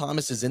Michael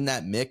Thomas is in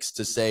that mix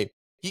to say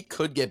he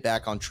could get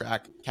back on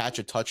track, catch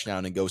a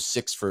touchdown, and go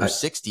 6 for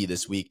 60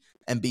 this week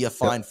and be a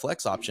fine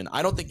flex option.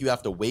 I don't think you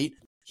have to wait.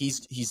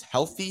 He's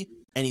healthy,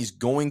 and he's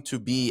going to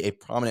be a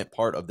prominent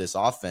part of this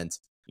offense,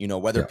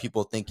 whether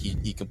people think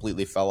he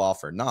completely fell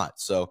off or not.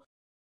 So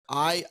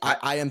I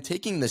am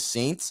taking the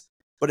Saints,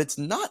 but it's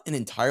not an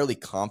entirely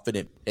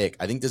confident pick.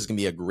 I think this is going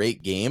to be a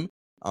great game,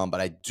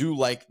 but I do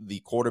like the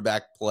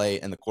quarterback play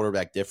and the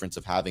quarterback difference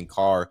of having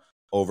Carr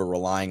over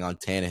relying on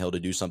Tannehill to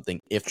do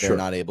something if they're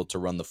not able to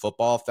run the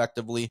football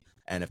effectively.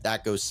 And if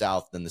that goes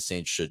south, then the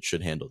Saints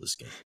should handle this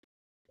game.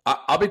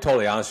 I'll be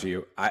totally honest with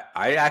you.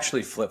 I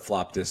actually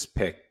flip-flopped this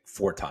pick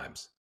 4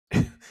 times.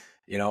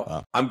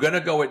 I'm going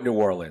to go with New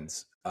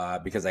Orleans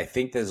because I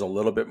think there's a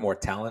little bit more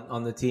talent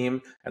on the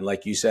team. And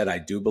like you said, I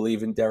do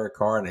believe in Derek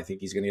Carr, and I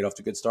think he's going to get off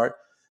to a good start.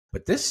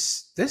 But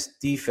this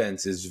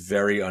defense is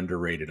very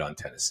underrated on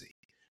Tennessee,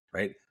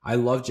 right? I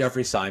love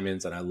Jeffrey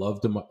Simons, and I love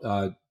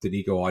Danico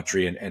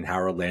Autry and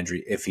Harold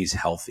Landry if he's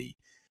healthy.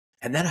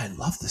 And then I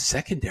love the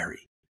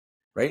secondary.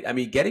 Right? I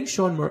mean, getting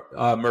Sean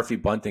Murphy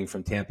Bunting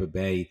from Tampa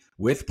Bay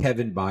with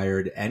Kevin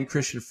Byard and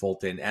Christian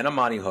Fulton and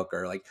Amani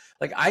Hooker, like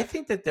I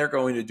think that they're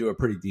going to do a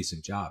pretty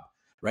decent job,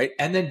 right?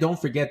 And then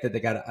don't forget that they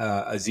got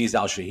Azeez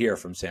Al-Shahir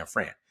from San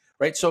Fran,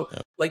 right? So,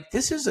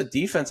 this is a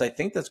defense I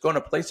think that's going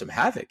to play some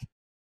havoc.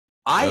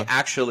 I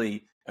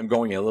actually am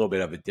going a little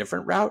bit of a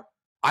different route.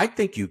 I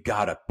think you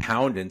got to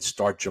pound and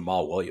start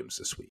Jamal Williams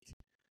this week.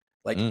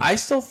 I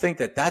still think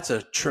that that's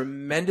a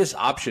tremendous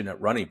option at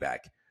running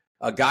back.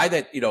 A guy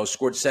that,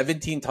 scored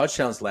 17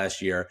 touchdowns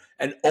last year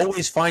and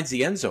always finds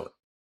the end zone,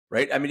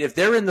 right? I mean, if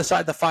they're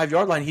inside the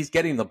 5-yard line, he's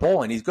getting the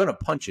ball and he's going to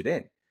punch it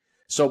in.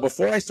 So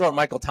before I start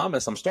Michael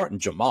Thomas, I'm starting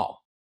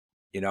Jamal,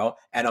 and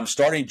I'm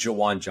starting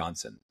Jawan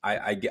Johnson.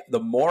 I get the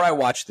more I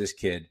watch this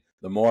kid,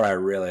 the more I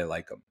really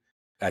like him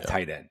at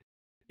tight end,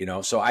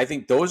 So I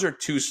think those are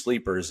 2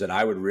 sleepers that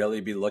I would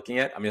really be looking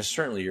at. I mean,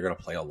 certainly you're going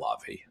to play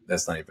Olave.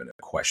 That's not even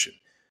a question,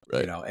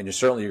 right? And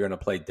you're going to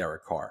play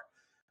Derek Carr.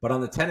 But on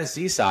the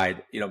Tennessee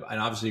side, and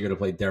obviously you're going to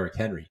play Derrick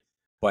Henry.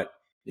 But,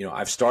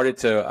 I've started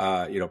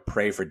to,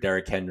 pray for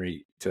Derrick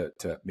Henry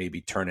to maybe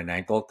turn an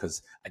ankle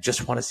because I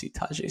just want to see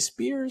Tajay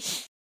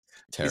Spears.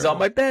 Terrible. He's on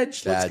my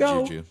bench. Let's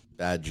go.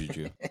 Bad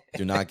juju.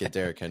 Do not get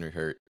Derrick Henry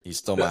hurt. He's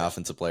still my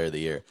offensive player of the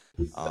year.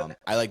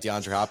 I like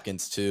DeAndre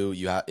Hopkins too.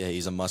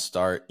 He's a must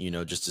start,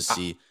 just to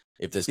see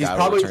if this guy he's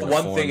probably will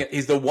one thing.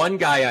 He's the one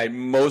guy I'm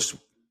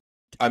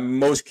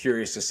most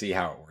curious to see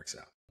how it works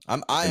out.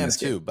 I am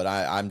too, but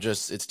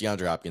it's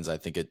DeAndre Hopkins. I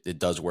think it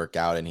does work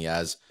out, and he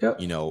has,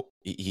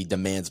 he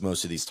demands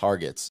most of these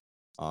targets.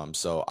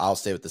 So I'll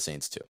stay with the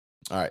Saints too.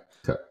 All right.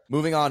 Okay.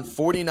 Moving on,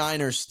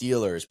 49ers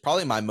Steelers,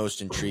 probably my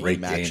most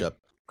intriguing matchup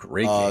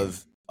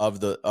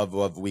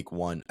of week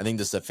 1. I think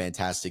this is a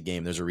fantastic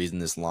game. There's a reason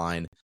this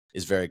line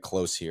is very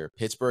close here.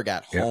 Pittsburgh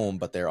at home,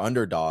 but they're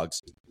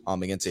underdogs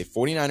against a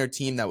 49er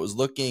team that was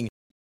looking,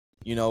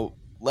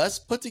 less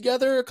put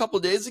together a couple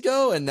days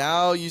ago, and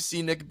now you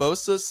see Nick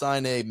Bosa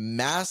sign a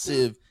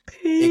massive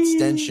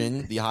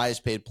extension, the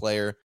highest paid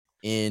player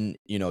in,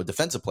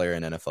 defensive player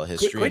in NFL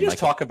history. Can we just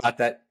talk about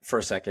that for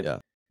a second? Yeah.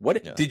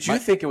 Did you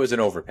think it was an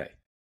overpay?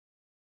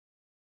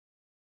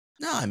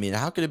 No, I mean,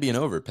 how could it be an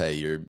overpay?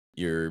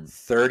 You're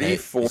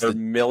 $34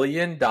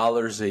 million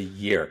a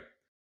year.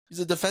 He's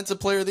a defensive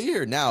player of the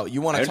year. Now,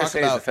 you want to talk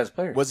about,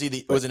 was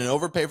it an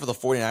overpay for the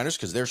 49ers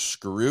because they're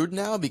screwed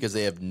now because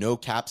they have no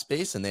cap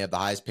space and they have the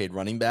highest paid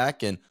running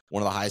back and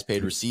one of the highest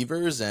paid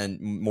receivers and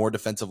more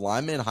defensive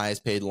linemen,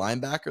 highest paid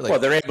linebacker? Well,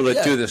 they're able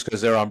to do this because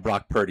they're on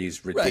Brock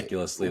Purdy's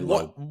ridiculously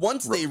low.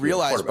 Once they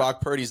realize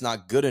Brock Purdy's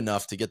not good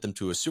enough to get them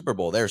to a Super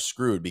Bowl, they're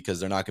screwed because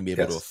they're not going to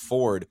be able to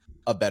afford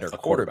a better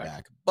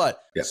quarterback. But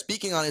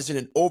speaking on, is it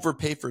an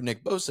overpay for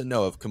Nick Bosa?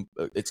 No,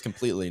 it's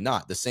completely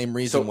not. The same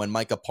reason when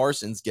Micah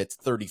Parsons gets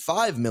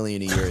 $35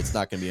 million a year, it's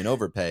not going to be an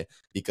overpay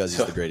because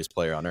he's the greatest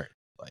player on earth.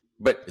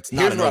 But it's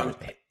not an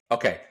overpay.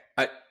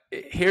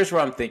 Here's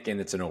where I'm thinking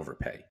it's an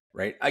overpay.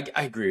 Right,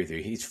 I agree with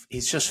you.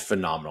 He's just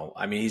phenomenal.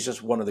 I mean, he's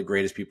just one of the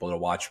greatest people to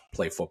watch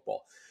play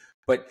football.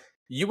 But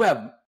you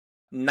have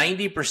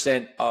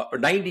 90% or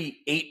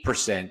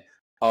 98%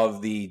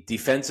 of the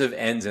defensive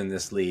ends in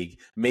this league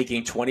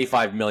making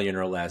 $25 million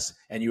or less,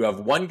 and you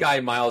have one guy,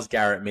 Myles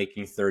Garrett,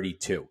 making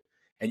 32,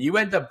 and you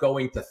end up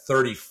going to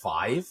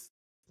 35.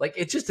 Like,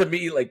 it's just to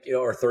me,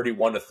 or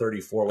 31 to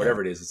 34,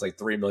 whatever it is. It's like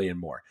 $3 million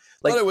more.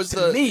 Like, it was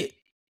to me.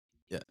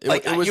 Yeah, you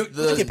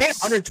pay him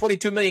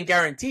 $122 million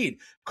guaranteed.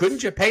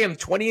 Couldn't you pay him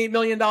 $28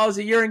 million a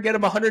year and get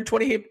him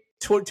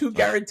 $122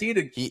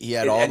 guaranteed? He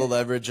had all the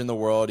leverage in the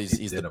world.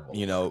 He's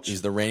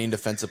the reigning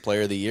defensive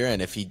player of the year.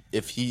 And if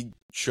he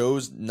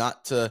chose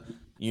not to,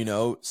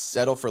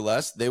 settle for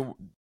less,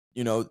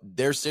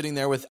 they're sitting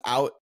there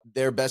without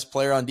their best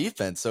player on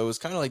defense. So it was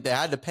kind of like they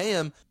had to pay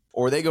him,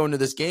 or they go into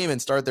this game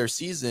and start their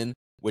season,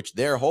 which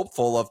they're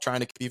hopeful of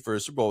trying to compete for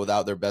a Super Bowl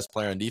without their best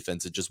player on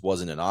defense. It just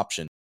wasn't an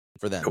option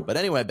for them. But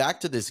anyway,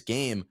 back to this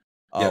game.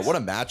 Yes. What a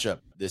matchup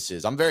this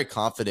is. I'm very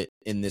confident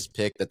in this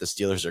pick that the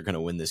Steelers are going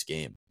to win this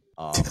game.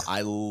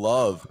 I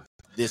love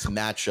this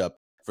matchup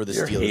for the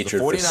Your Steelers.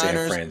 hatred The for San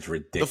 49ers, Fran's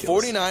ridiculous. the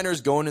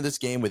 49ers go into this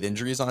game with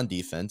injuries on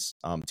defense.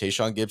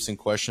 Tayshaun Gibson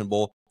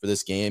questionable for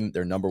this game.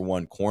 Their number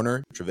one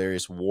corner,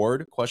 Travarius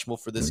Ward, questionable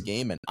for this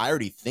game. And I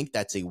already think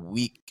that's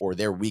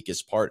their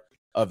weakest part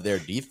of their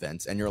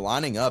defense. And you're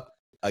lining up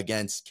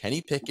against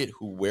Kenny Pickett,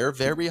 who we're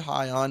very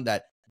high on,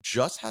 that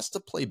just has to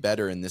play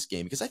better in this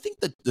game, because I think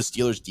that the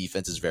Steelers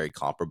defense is very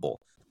comparable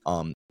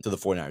to the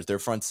 49ers. Their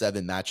front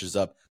seven matches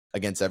up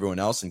against everyone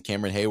else, and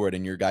Cameron Hayward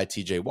and your guy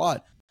TJ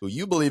Watt, who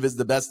you believe is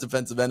the best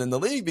defensive end in the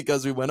league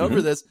because we went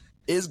over this,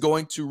 is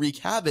going to wreak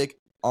havoc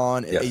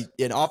on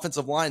an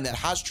offensive line that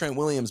has Trent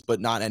Williams but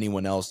not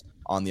anyone else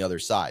on the other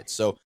side.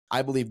 So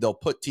I believe they'll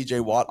put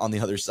TJ Watt on the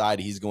other side.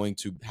 He's going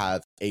to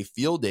have a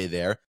field day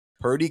there.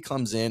 Purdy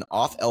comes in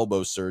off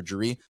elbow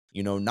surgery,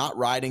 not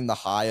riding the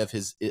high of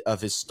his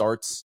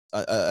starts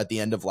at the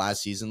end of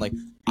last season. Like,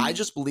 I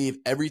just believe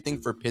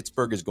everything for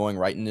Pittsburgh is going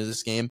right into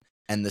this game,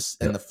 and the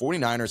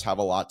 49ers have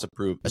a lot to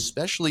prove,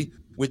 especially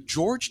with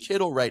George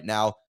Kittle right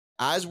now.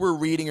 As we're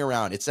reading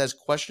around, it says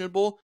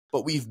questionable,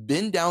 but we've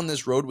been down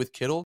this road with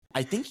Kittle.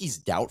 I think he's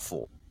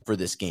doubtful for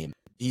this game.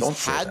 I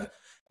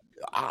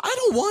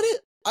don't want it.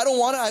 I don't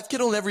want to. I have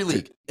Kittle in every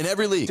league.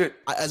 Dude,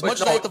 as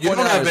much as I have the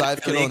 49ers, I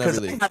have Kittle in every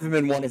league. I have him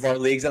in one of our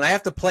leagues, and I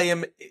have to play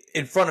him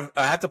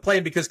I have to play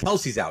him because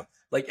Kelsey's out.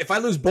 Like, if I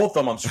lose both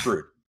of them, I'm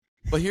screwed.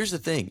 But here's the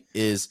thing: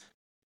 is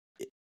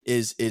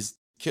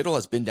Kittle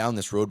has been down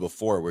this road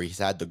before, where he's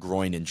had the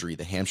groin injury,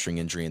 the hamstring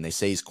injury, and they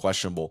say he's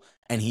questionable,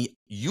 and he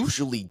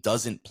usually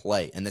doesn't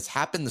play. And this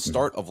happened the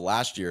start of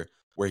last year,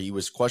 where he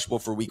was questionable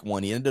for week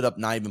 1. He ended up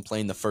not even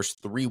playing the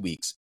first 3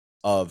 weeks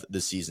of the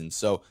season.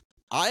 So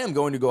I am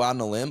going to go out on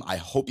a limb. I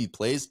hope he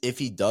plays. If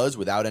he does,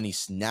 without any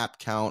snap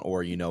count,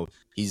 or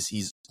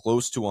he's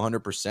close to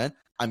 100%,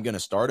 I'm going to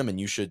start him, and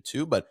you should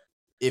too. But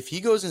if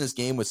he goes in this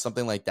game with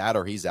something like that,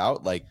 or he's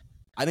out, like,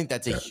 I think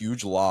that's a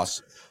huge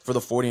loss for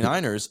the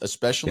 49ers,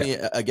 especially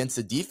against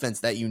a defense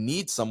that you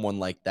need someone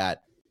like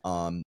that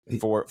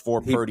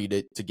for Purdy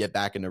to get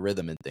back into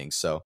rhythm and things.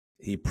 So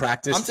he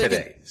practiced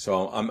today,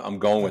 so I'm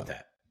going with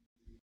that.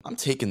 I'm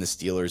taking the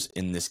Steelers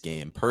in this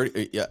game.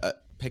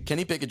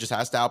 Kenny Pickett just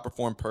has to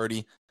outperform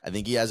Purdy. I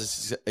think he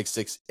has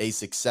a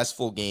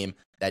successful game.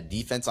 That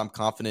defense I'm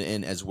confident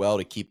in as well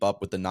to keep up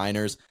with the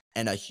Niners.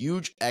 And a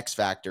huge X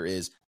factor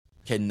is,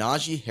 can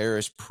Najee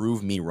Harris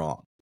prove me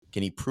wrong?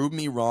 Can he prove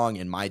me wrong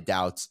in my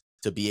doubts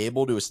to be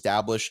able to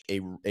establish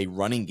a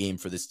running game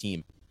for this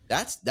team?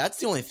 That's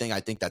the only thing I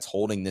think that's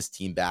holding this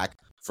team back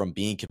from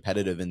being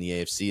competitive in the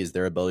AFC, is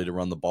their ability to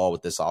run the ball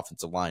with this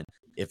offensive line.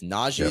 If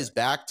Najee is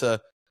back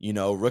to,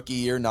 rookie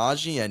year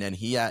Najee, and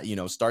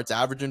he starts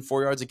averaging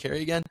 4 yards a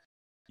carry again,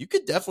 you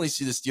could definitely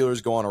see the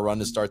Steelers go on a run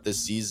to start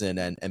this season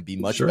and be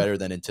much better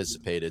than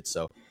anticipated.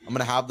 So I'm going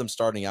to have them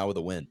starting out with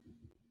a win.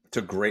 It's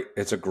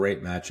a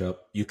great matchup.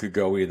 You could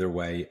go either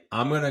way.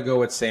 I'm going to go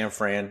with San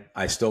Fran.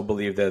 I still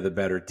believe they're the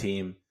better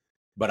team,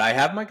 but I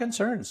have my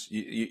concerns.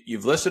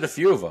 You've listed a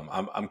few of them.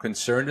 I'm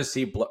concerned to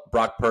see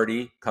Brock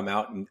Purdy come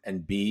out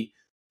and be,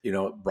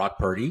 Brock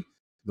Purdy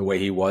the way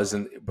he was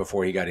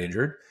before he got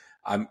injured.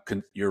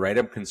 You're right.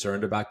 I'm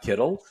concerned about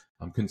Kittle.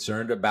 I'm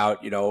concerned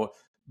about,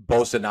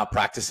 Bosa not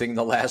practicing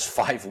the last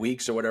 5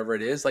 weeks or whatever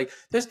it is. Like,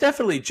 there's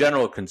definitely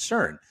general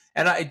concern.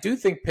 And I do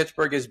think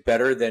Pittsburgh is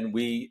better than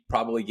we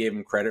probably gave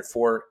him credit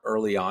for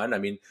early on. I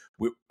mean,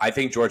 I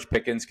think George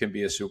Pickens can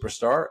be a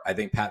superstar. I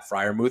think Pat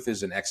Freiermuth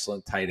is an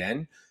excellent tight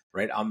end,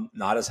 right? I'm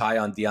not as high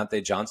on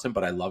Deontay Johnson,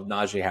 but I love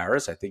Najee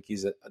Harris. I think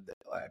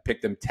I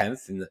picked him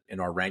 10th in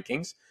our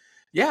rankings.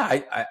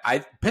 Yeah,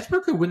 I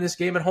Pittsburgh could win this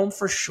game at home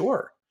for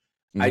sure.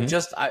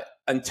 Mm-hmm.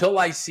 Until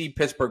I see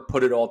Pittsburgh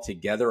put it all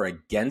together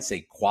against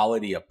a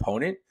quality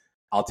opponent,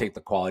 I'll take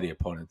the quality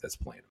opponent that's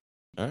playing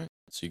them. All right.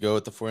 So you go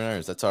with the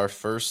 49ers. That's our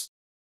first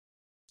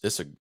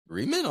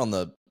disagreement on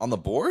the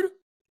board.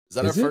 Is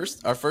that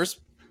our first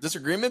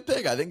disagreement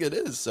pick? I think it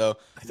is. So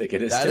I think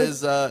it is. That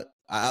is I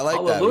like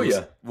Hallelujah.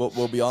 that.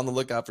 We'll be on the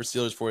lookout for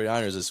Steelers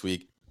 49ers this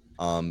week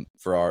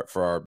for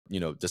our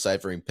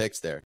deciphering picks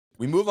there.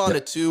 We move on to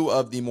two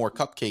of the more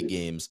cupcake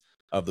games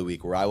of the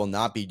week, where I will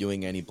not be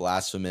doing any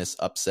blasphemous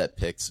upset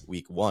picks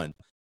week 1.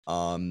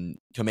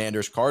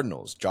 Commanders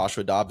Cardinals.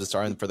 Joshua Dobbs is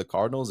starting for the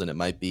Cardinals, and it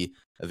might be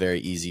a very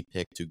easy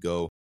pick to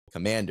go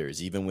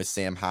Commanders, even with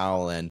Sam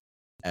Howell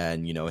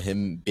and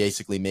him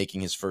basically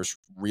making his first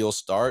real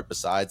start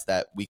besides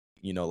that week,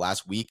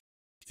 last week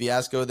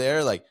fiasco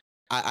there. Like,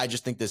 I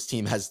just think this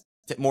team has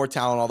more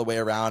talent all the way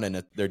around,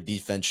 and their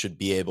defense should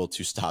be able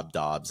to stop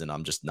Dobbs, and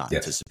I'm just not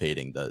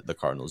anticipating the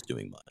Cardinals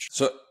doing much.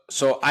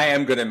 So I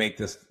am going to make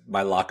this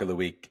my lock of the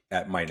week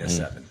at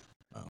 -7.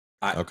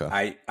 Oh,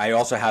 okay. I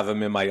also have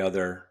him in my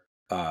other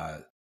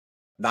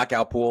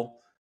knockout pool.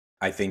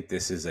 I think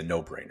this is a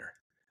no-brainer.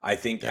 I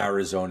think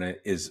Arizona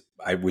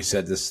we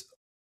said this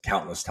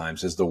countless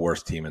times, is the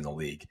worst team in the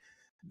league.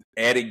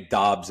 Adding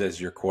Dobbs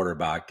as your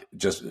quarterback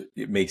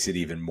it makes it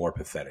even more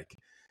pathetic.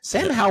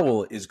 Sam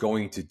Howell is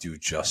going to do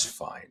just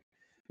fine.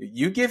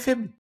 You give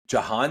him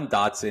Jahan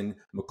Dotson,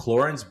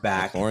 McLaurin's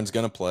back. McLaurin's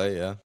going to play,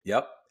 yeah.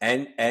 Yep.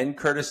 And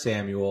Curtis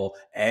Samuel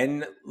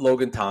and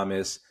Logan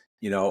Thomas.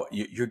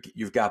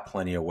 You've got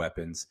plenty of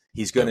weapons.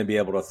 He's going to be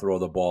able to throw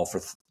the ball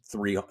for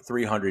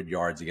 300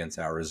 yards against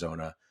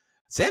Arizona.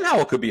 Sam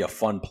Howell could be a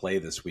fun play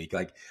this week.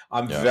 Like,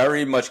 I'm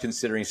very much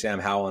considering Sam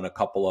Howell in a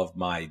couple of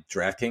my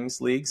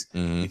DraftKings leagues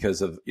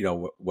because of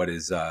what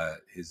his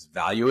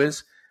value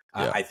is.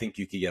 I think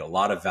you could get a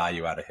lot of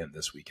value out of him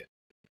this weekend.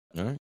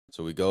 All right,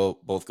 so we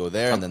both go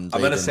there, and then I'm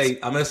going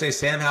to say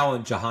Sam Howell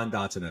and Jahan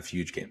Dotson have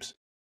huge games.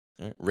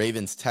 All right.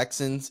 Ravens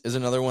Texans is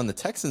another one. The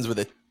Texans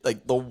with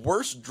the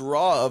worst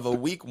draw of a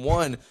week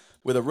 1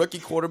 with a rookie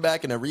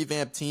quarterback and a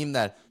revamped team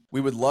that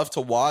we would love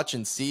to watch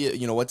and see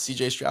what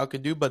CJ Stroud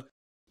could do, but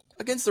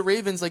against the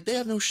Ravens, they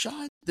have no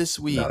shot this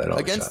week.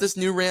 Against this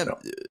new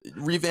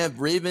revamped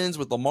Ravens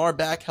with Lamar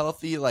back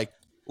healthy,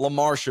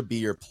 Lamar should be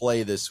your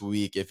play this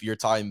week if you're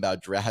talking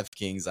about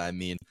DraftKings. I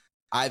mean,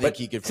 I think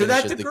he could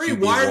finish to that degree.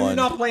 Why are you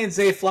not playing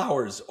Zay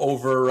Flowers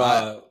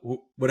over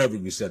whatever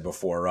you said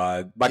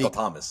before, Michael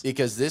Thomas?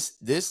 Because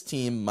this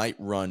team might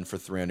run for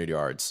 300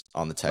 yards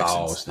on the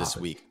Texans this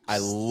week. I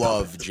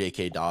love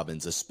J.K.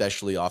 Dobbins,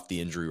 especially off the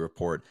injury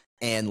report,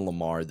 and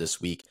Lamar this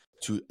week.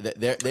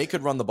 They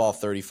could run the ball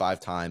 35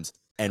 times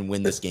and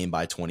win this game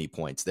by 20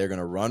 points. They're going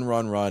to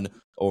run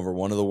over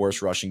one of the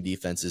worst rushing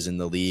defenses in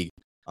the league.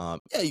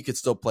 You could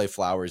still play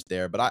Flowers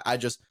there, but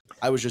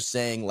I was just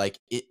saying,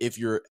 if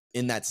you're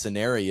in that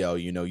scenario,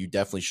 you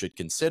definitely should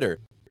consider,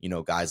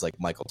 guys like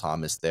Michael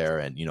Thomas there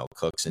and,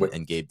 Cooks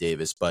and Gabe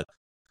Davis. But,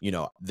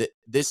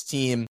 this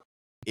team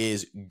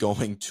is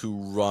going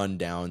to run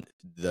down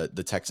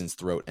the Texans'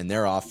 throat, and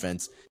their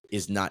offense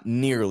is not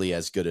nearly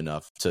as good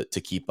enough to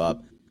keep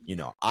up.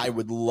 I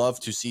would love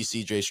to see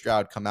CJ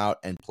Stroud come out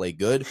and play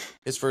good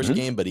his first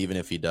game, but even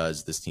if he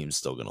does, this team's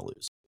still going to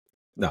lose.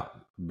 No,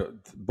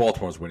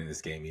 Baltimore's winning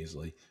this game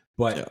easily.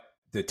 But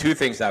the two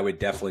things I would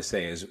definitely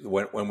say is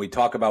when we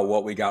talk about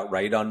what we got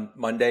right on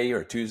Monday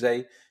or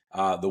Tuesday,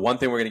 the one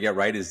thing we're going to get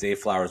right is Zay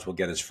Flowers will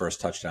get his first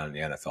touchdown in the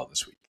NFL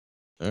this week.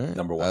 Right.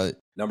 Number one.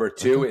 Number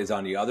two is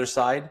on the other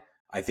side.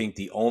 I think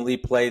the only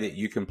play that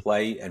you can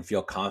play and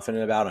feel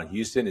confident about on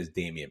Houston is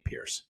Dameon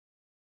Pierce.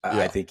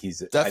 I think he's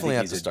definitely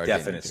a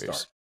definite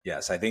start.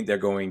 Yes, I think they're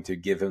going to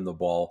give him the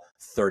ball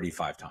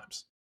 35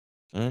 times.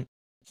 All right.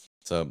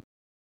 So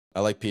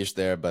I like Pierce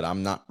there, but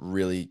I'm not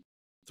really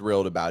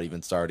thrilled about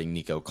even starting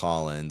Nico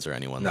Collins or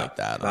anyone like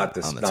that. Not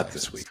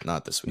this week.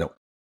 Not this week. Nope.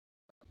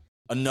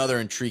 Another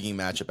intriguing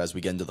matchup as we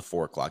get into the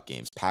 4:00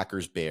 games.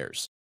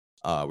 Packers-Bears,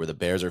 where the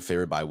Bears are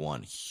favored by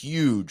 1.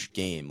 Huge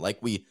game.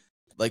 Like we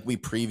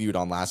previewed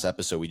on last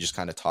episode, we just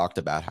kind of talked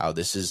about how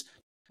this is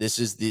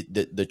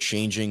the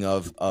changing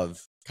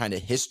of kind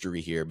of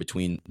history here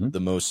between the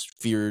most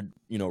feared,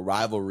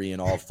 rivalry in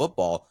all of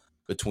football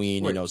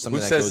between, something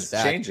that goes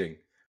back. Changing?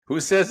 Who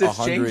says it's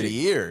 100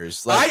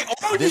 years? I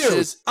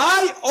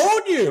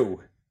own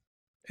you.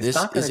 This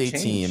is a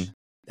team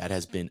that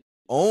has been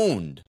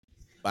owned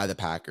by the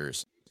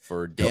Packers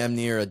for damn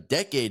near a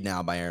decade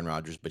now by Aaron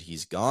Rodgers, but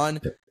he's gone.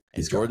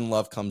 And Jordan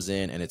Love comes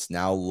in, and it's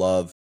now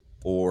Love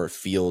or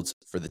Fields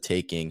for the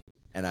taking.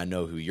 And I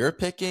know who you're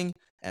picking,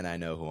 and I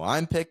know who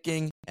I'm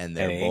picking, and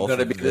they're both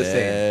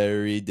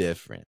very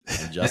different.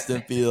 And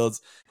Justin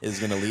Fields is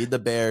going to lead the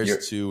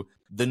Bears to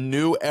the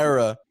new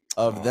era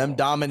of them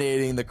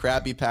dominating the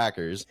crappy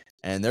Packers,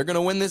 and they're going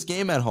to win this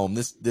game at home.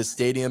 This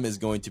stadium is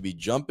going to be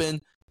jumping.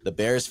 The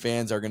Bears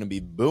fans are going to be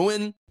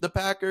booing the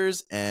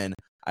Packers, and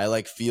I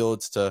like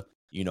Fields to,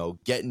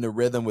 get into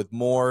rhythm with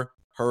more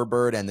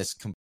Herbert and this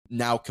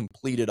now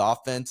completed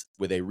offense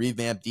with a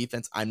revamped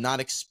defense. I'm not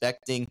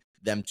expecting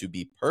them to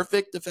be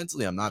perfect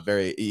defensively. I'm not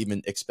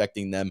even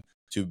expecting them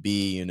to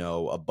be,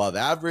 above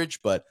average,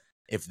 but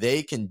if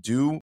they can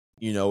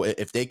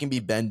if they can be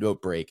bend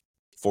don't break,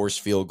 force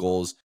field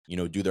goals,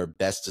 do their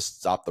best to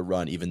stop the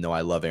run, even though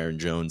I love Aaron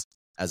Jones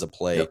as a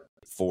play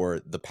for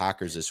the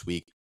Packers this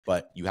week.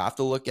 But you have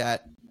to look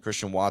at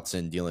Christian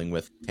Watson dealing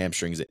with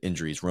hamstrings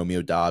injuries,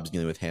 Romeo Doubs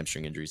dealing with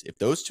hamstring injuries. If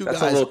those two guys,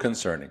 that's a little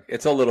concerning.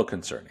 It's a little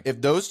concerning. If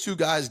those two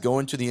guys go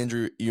into the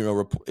injury,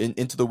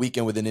 into the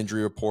weekend with an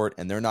injury report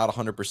and they're not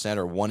 100%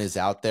 or one is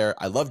out there,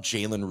 I love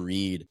Jalen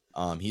Reed.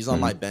 He's on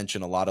my bench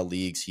in a lot of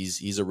leagues.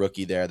 He's a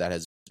rookie there that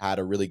has had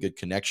a really good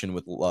connection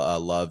with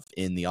Love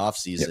in the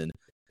offseason.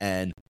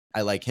 And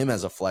I like him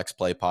as a flex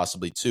play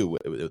possibly too,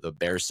 with the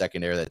Bears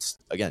secondary that's,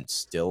 again,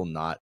 still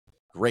not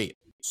great.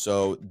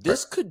 So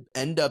this could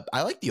end up,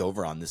 I like the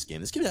over on this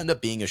game. This could end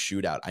up being a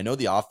shootout. I know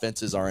the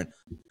offenses aren't,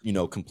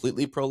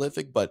 completely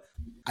prolific, but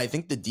I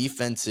think the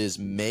defenses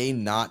may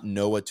not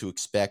know what to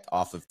expect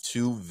off of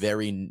two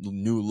very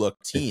new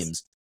look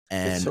teams.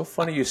 And it's so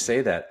funny you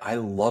say that. I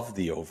love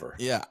the over.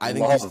 Yeah, I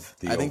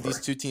think these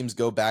two teams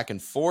go back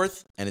and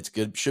forth, and it's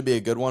good. Should be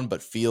a good one.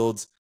 But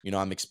Fields,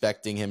 I'm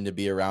expecting him to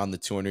be around the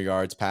 200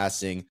 yards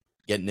passing,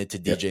 getting it to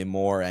DJ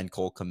Moore and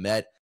Cole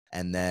Kmet.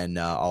 And then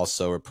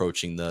also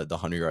approaching the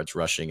 100 yards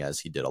rushing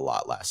as he did a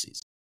lot last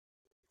season.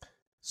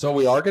 So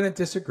we are going to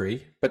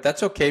disagree, but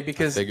that's okay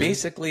because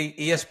basically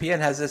ESPN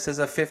has this as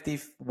a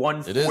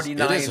 51-49. It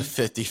is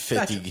a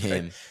 50-50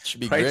 game. It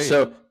should be great.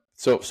 So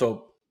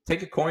So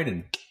take a coin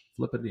and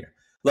flip it in the air.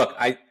 Look,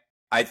 I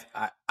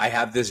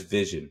have this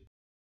vision.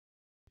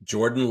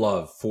 Jordan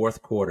Love,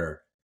 fourth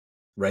quarter,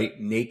 right?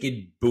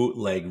 Naked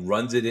bootleg,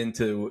 runs it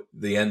into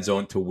the end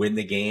zone to win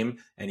the game.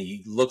 And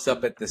he looks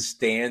up at the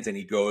stands and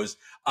he goes,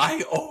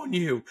 I own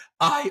you.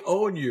 I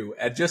own you.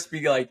 And just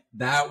be like,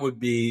 that would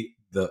be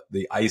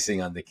the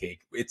icing on the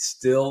cake. It's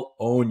still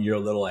own your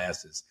little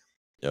asses.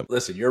 Yep.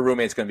 Listen, your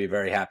roommate's going to be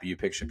very happy you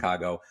picked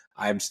Chicago.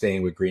 I'm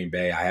staying with Green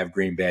Bay. I have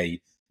Green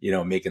Bay,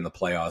 making the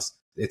playoffs.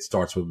 It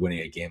starts with winning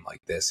a game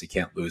like this. You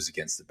can't lose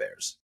against the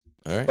Bears.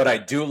 All right. But I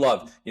do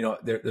love,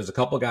 there's a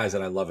couple guys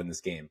that I love in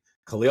this game.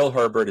 Khalil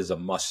Herbert is a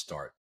must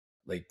start.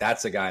 Like,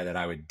 that's a guy that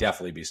I would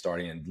definitely be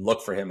starting, and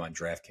look for him on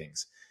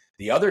DraftKings.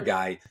 The other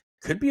guy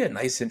could be a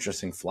nice,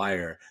 interesting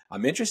flyer.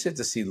 I'm interested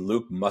to see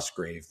Luke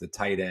Musgrave, the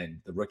tight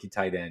end, the rookie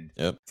tight end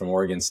from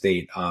Oregon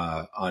State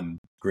on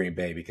Green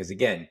Bay, because,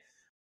 again,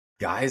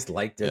 guys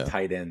like their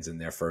tight ends in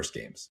their first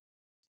games,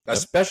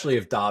 especially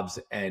if Dobbs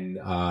and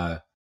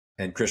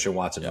Christian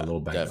Watson are a little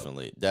banged up.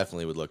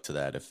 Definitely would look to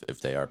that if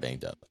they are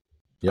banged up.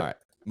 Yep. All right.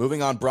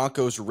 Moving on,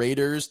 Broncos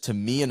Raiders. To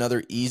me,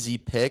 another easy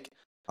pick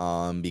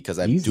because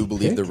I do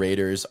believe the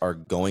Raiders are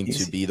going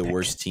to be the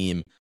worst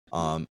team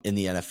in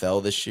the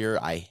NFL this year.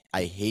 I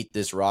hate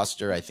this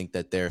roster. I think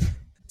that their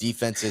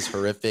defense is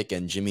horrific,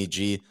 and Jimmy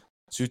G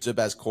suits up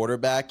as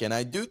quarterback. And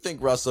I do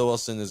think Russell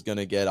Wilson is going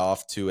to get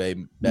off to a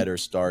better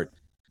start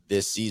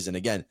this season.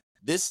 Again,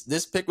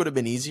 this pick would have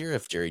been easier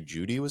if Jerry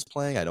Jeudy was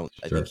playing. I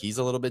think he's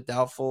a little bit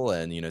doubtful,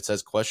 and it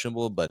says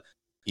questionable, but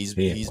he's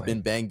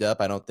been banged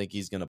up. I don't think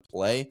he's going to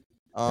play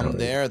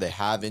there. They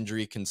have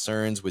injury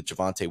concerns with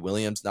Javonte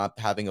Williams not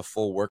having a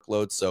full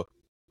workload. So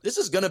this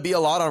is going to be a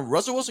lot on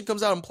Russell Wilson.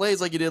 Comes out and plays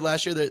like he did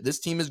last year. This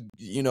team is,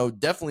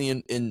 definitely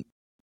in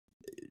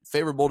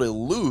favorable to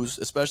lose,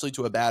 especially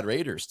to a bad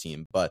Raiders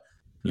team. But,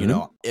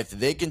 if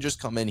they can just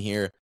come in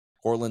here,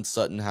 Cortland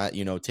Sutton,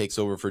 takes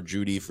over for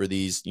Jeudy for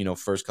these,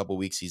 first couple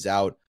weeks he's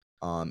out.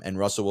 And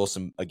Russell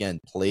Wilson, again,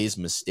 plays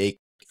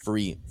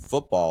mistake-free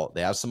football.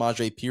 They have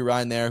Samaje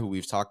Perine there, who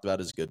we've talked about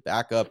as a good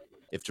backup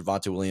if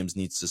Javonte Williams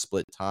needs to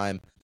split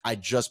time. I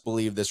just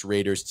believe this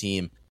Raiders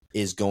team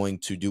is going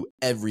to do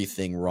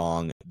everything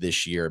wrong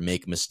this year,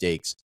 make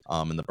mistakes,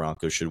 and the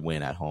Broncos should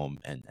win at home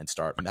and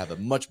have a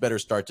much better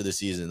start to the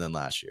season than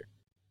last year.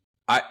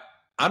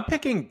 I'm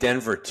picking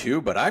Denver too,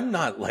 but I'm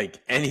not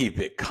like any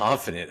bit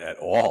confident at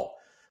all.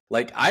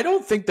 Like, I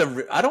don't think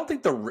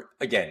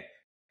again,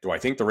 do I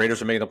think the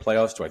Raiders are making the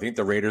playoffs? Do I think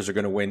the Raiders are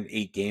going to win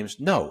 8 games?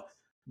 No.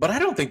 But I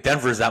don't think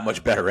Denver is that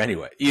much better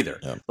anyway, either.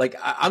 Yeah. Like,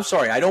 I'm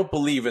sorry, I don't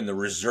believe in the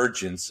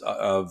resurgence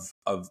of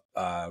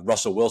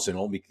Russell Wilson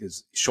only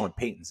because Sean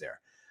Payton's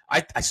there.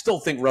 I still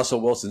think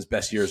Russell Wilson's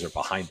best years are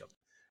behind him,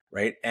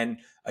 right? And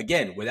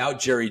again, without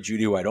Jerry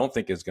Jeudy, who I don't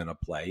think is going to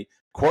play,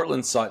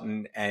 Cortland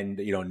Sutton, and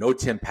no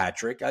Tim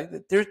Patrick,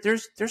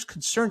 there's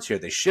concerns here.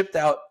 They shipped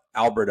out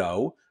Albert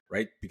O,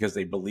 right, because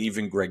they believe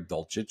in Greg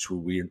Dulcich,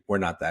 who we're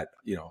not that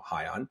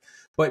high on,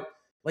 but.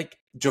 Like,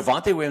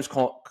 Javonte Williams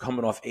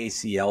coming off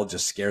ACL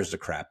just scares the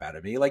crap out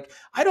of me. Like,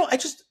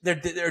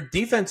 their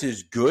defense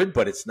is good,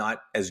 but it's not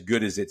as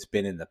good as it's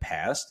been in the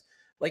past.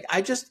 Like,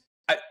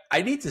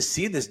 I need to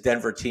see this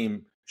Denver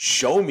team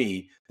show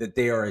me that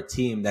they are a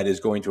team that is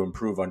going to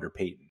improve under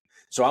Peyton.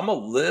 So I'm a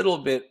little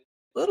bit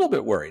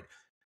worried.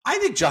 I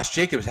think Josh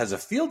Jacobs has a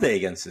field day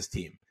against this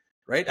team,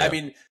 right? Yeah. I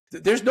mean,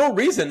 there's no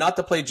reason not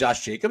to play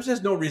Josh Jacobs.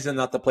 There's no reason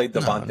not to play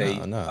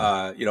Devontae,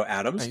 no.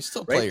 Adams. No, you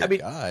still play your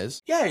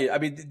guys. Yeah, I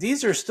mean,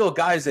 these are still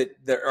guys that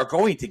are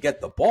going to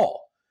get the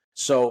ball.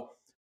 So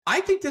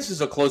I think this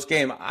is a close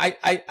game.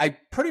 I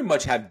pretty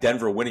much have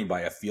Denver winning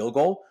by a field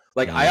goal.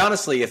 Like, I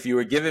honestly, if you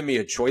were giving me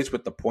a choice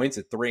with the points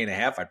at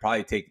 3.5, I'd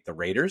probably take the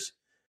Raiders,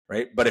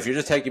 right? But if you're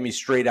just taking me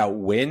straight out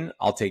win,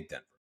 I'll take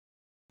Denver.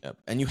 Yep.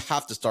 And you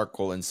have to start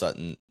Cortland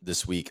Sutton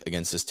this week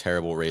against this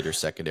terrible Raiders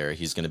secondary.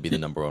 He's going to be the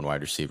number 1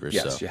 wide receiver.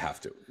 Yes, so you have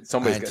to.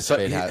 I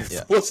anticipate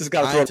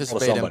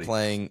him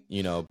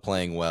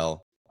playing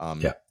well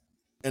and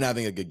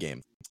having a good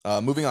game.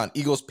 Moving on,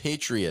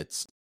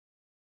 Eagles-Patriots.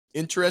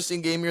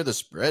 Interesting game here. The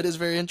spread is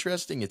very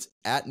interesting. It's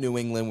at New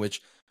England,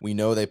 which we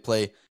know they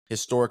play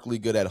historically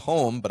good at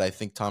home, but I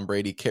think Tom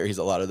Brady carries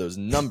a lot of those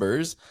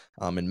numbers,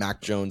 and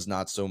Mac Jones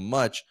not so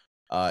much.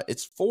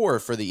 It's 4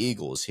 for the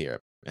Eagles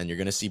here. And you're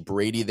going to see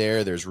Brady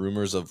there. There's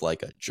rumors of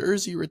like a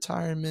jersey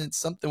retirement,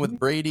 something with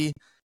Brady.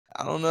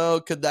 I don't know.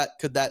 Could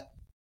that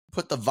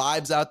put the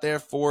vibes out there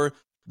for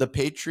the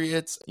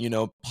Patriots?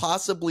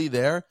 Possibly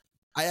there.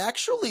 I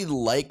actually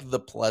like the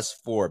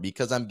 +4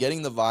 because I'm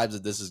getting the vibes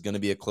that this is going to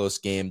be a close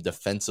game.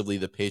 Defensively,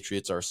 the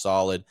Patriots are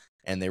solid,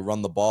 and they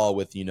run the ball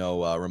with,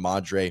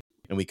 Ramondre,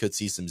 and we could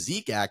see some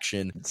Zeke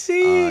action.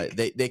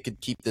 They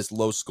could keep this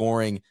low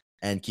scoring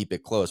and keep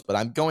it close. But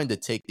I'm going to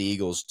take the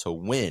Eagles to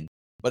win.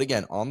 But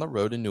again, on the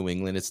road in New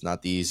England, it's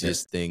not the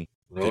easiest thing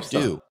to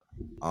do.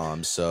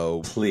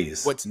 So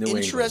please, what's New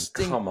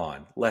interesting? England, come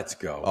on, let's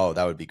go. Oh,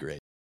 that would be great.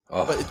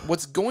 Oh. But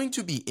what's going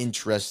to be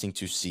interesting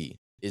to see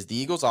is the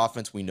Eagles'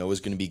 offense. We know is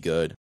going to be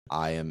good.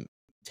 I am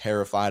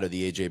terrified of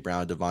the AJ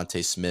Brown,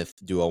 Devontae Smith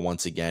duo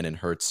once again, and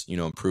Hurts,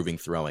 improving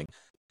throwing.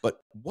 But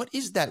what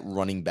is that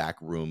running back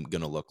room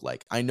going to look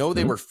like? I know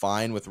they were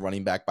fine with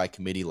running back by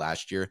committee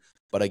last year,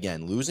 but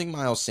again, losing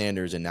Miles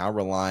Sanders and now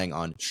relying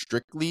on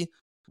strictly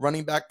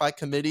running back by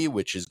committee,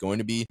 which is going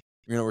to be,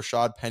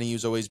 Rashad Penny,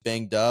 who's always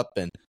banged up,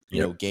 and,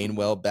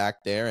 Gainwell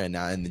back there, and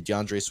the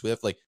DeAndre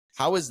Swift. Like,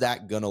 how is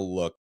that going to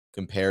look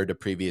compared to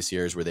previous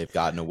years where they've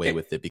gotten away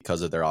with it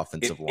because of their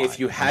offensive line? If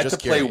you had to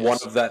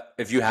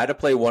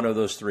play one of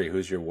those three,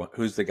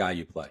 who's the guy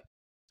you play?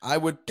 I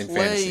would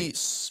play.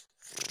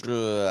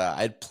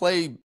 I'd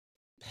play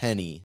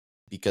Penny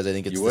because I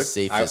think it's the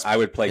safest. I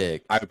would play.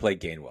 Pick. I would play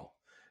Gainwell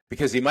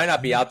because he might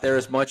not be out there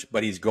as much,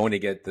 but he's going to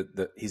get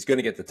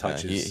the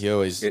touches. He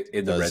always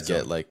in the red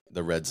zone. Get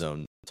the red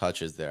zone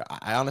touches there.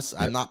 I honestly,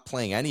 I'm not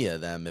playing any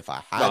of them if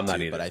I had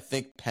to, but I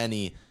think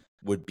Penny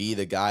would be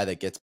the guy that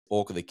gets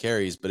bulk of the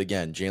carries. But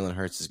again, Jalen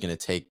Hurts is going to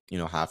take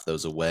half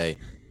those away,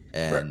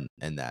 and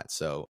that.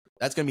 So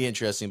that's going to be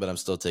interesting. But I'm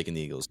still taking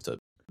the Eagles to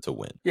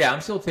win. Yeah,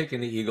 I'm still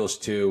taking the Eagles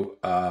too.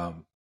 I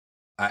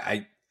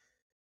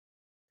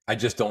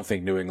just don't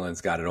think New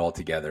England's got it all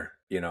together.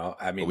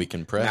 I mean, but we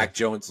can pray. Mac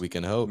Jones. We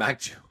can hope. Mac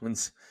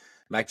Jones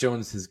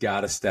has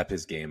got to step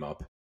his game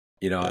up.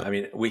 I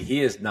mean, he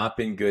has not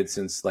been good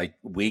since like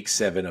week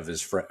 7 of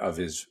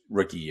his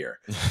rookie year.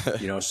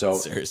 So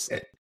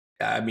seriously,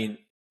 I mean,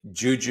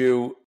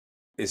 Juju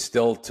is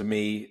still, to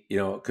me,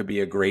 could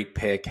be a great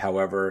pick.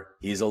 However,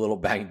 he's a little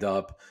banged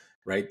up,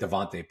 right?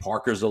 Devontae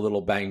Parker's a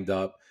little banged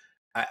up.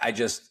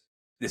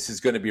 This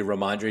is going to be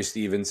Ramondre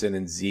Stevenson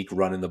and Zeke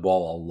running the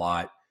ball a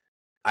lot.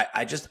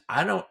 I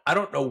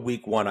don't know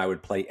week 1 I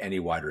would play any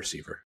wide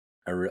receiver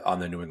on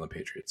the New England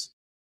Patriots.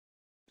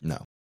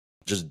 No,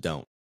 just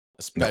don't.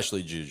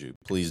 Especially Juju.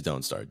 Please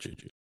don't start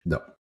Juju. No.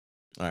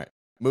 All right.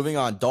 Moving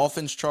on.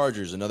 Dolphins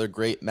Chargers, another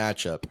great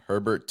matchup.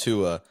 Herbert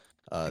Tua.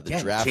 The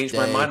draft changed day.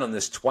 My mind on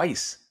this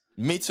twice.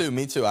 Me too.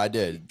 I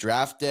did.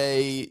 Draft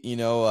day, big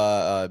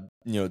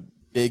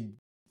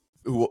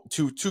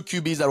two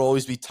QBs that will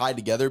always be tied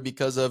together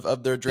because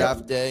of their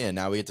draft day, and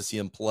now we get to see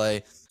them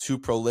play. 2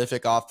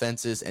 prolific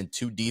offenses and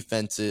 2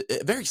 defenses,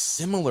 very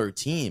similar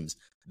teams.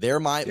 They're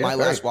my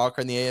last wild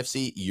card in the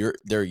AFC.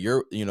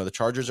 The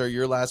Chargers are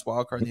your last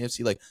wild card in the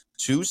AFC. Like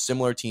 2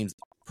 similar teams,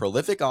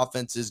 prolific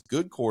offenses,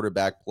 good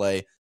quarterback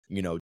play.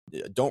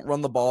 Don't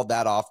run the ball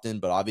that often,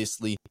 but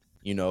obviously,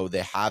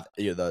 they have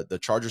the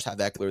Chargers have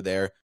Eckler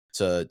there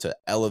to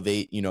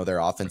elevate their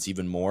offense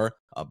even more.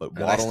 But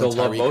Waddle and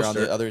Tyreek are on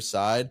the other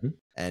side,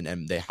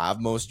 and they have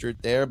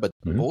Mostert there. But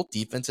both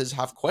defenses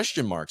have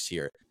question marks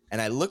here.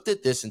 And I looked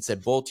at this and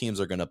said both teams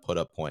are going to put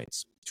up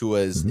points.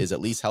 Tua is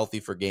at least healthy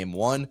for game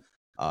 1.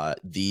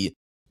 The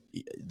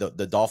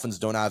Dolphins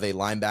don't have a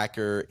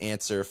linebacker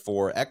answer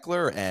for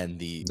Eckler, and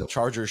the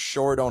Chargers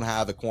sure don't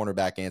have a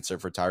cornerback answer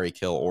for Tyreek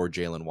Hill or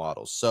Jalen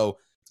Waddle. So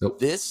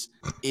this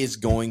is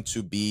going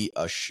to be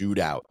a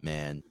shootout,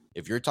 man.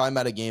 If you're talking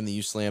about a game that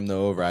you slam the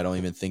over, I don't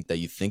even think that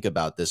you think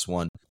about this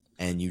one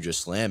and you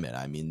just slam it.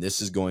 I mean,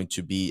 this is going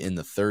to be in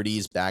the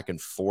 30s, back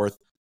and forth.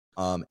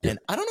 And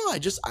I don't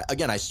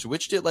know. I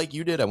switched it like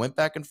you did. I went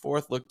back and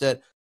forth, looked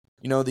at,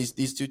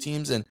 these 2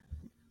 teams, and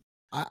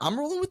I'm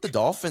rolling with the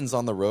Dolphins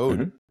on the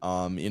road.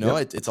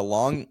 It's a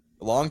long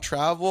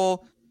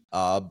travel,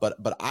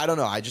 but I don't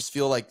know. I just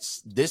feel like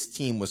this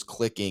team was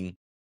clicking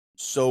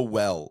so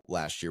well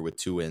last year with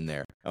 2 in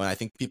there. I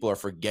think people are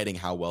forgetting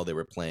how well they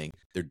were playing.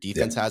 Their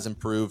defense has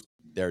improved.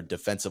 Their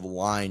defensive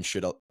line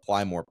should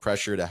apply more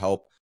pressure to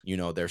help,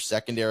 their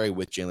secondary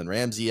with Jalen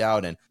Ramsey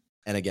out. And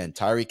again,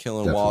 Tyreek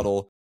Hill and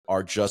Waddle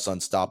are just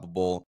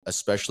unstoppable,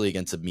 especially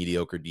against a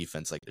mediocre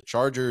defense like the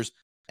Chargers.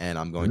 And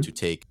I'm going to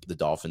take the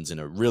Dolphins in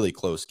a really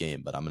close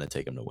game, but I'm going to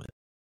take them to win.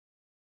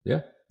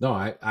 Yeah. No,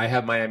 I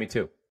have Miami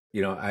too.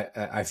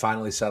 I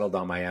finally settled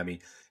on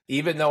Miami.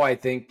 Even though I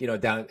think,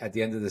 down at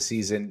the end of the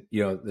season,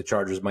 the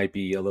Chargers might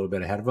be a little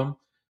bit ahead of them.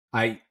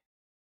 I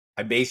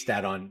based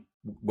that on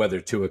whether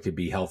Tua could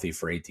be healthy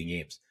for 18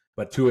 games.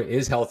 But Tua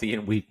is healthy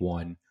in week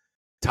 1.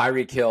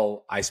 Tyreek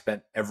Hill, I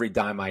spent every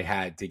dime I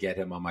had to get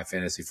him on my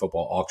fantasy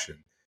football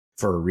auction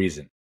for a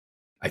reason.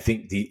 I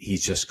think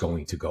he's just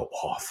going to go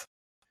off.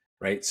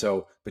 Right.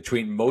 So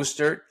between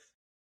Mostert,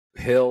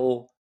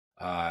 Hill,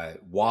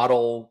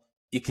 Waddle,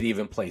 you could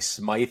even play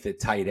Smythe at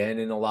tight end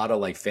in a lot of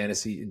like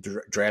fantasy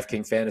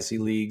DraftKings fantasy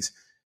leagues.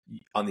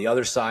 On the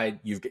other side,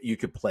 you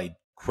could play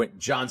Quentin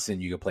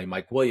Johnson, you could play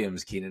Mike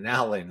Williams, Keenan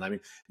Allen. I mean,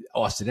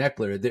 Austin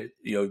Eckler.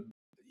 You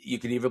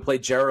could even play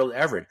Gerald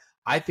Everett.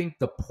 I think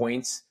the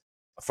points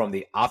from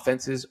the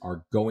offenses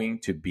are going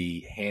to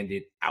be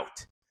handed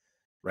out.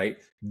 Right.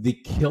 The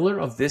killer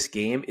of this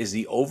game is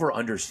the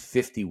over/unders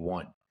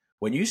 51.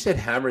 When you said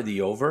hammer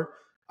the over,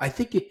 I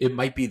think it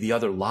might be the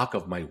other lock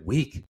of my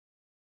week.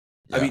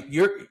 Yeah, I mean,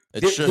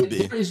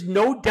 there is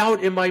no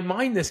doubt in my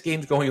mind this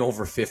game's going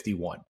over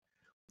 51.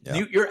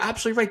 Yeah. You're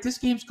absolutely right. This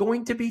game's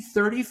going to be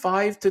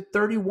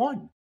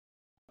 35-31.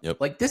 Yep.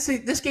 Like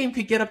this game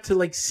could get up to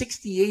like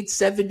 68,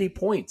 70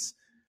 points.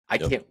 I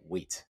can't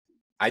wait.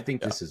 I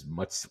think this is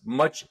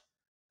much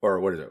or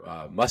what is it?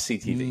 Must see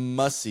TV.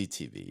 Must see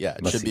TV. Yeah,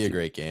 it Must should be see a TV.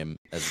 great game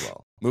as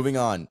well. Moving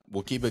on,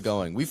 we'll keep it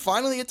going. We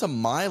finally get to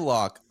my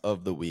lock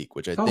of the week,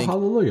 which I think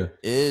hallelujah.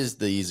 is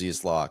the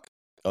easiest lock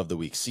of the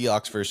week.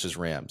 Seahawks versus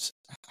Rams.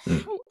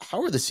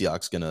 How are the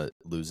Seahawks going to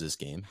lose this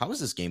game? How is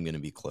this game going to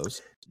be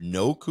close?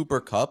 No Cooper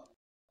Kupp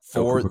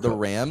for the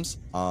Rams.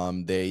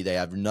 They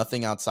have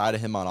nothing outside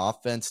of him on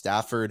offense.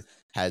 Stafford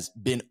has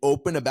been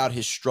open about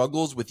his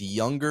struggles with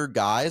younger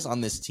guys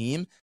on this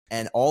team,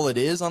 and all it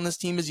is on this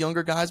team is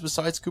younger guys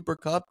besides Cooper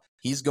Kupp.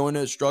 He's going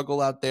to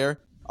struggle out there,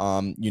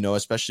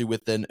 especially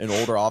with an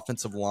older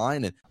offensive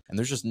line, and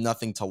there's just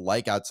nothing to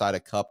like outside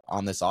of Kupp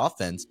on this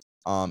offense.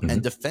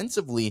 And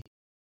defensively,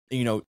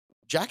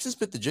 Jackson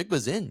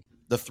Smith-Njigba's in.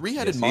 The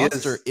three-headed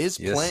monster is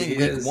playing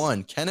week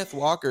one. Kenneth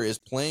Walker is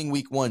playing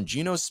week one.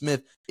 Geno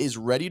Smith is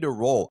ready to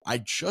roll. I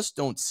just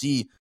don't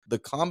see the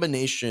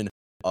combination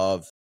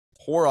of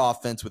poor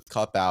offense with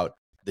Kupp out.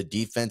 The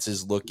defense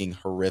is looking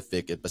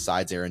horrific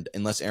besides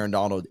unless Aaron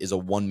Donald is a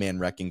one-man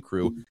wrecking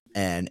crew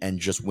and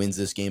just wins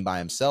this game by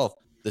himself.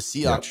 The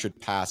Seahawks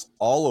should pass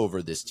all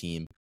over this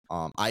team.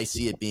 I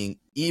see it being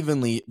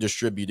evenly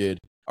distributed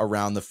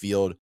around the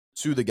field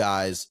to the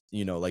guys,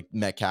 like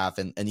Metcalf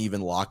and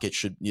even Lockett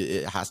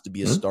it has to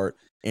be a start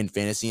in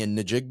fantasy. And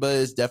Njigba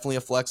is definitely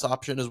a flex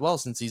option as well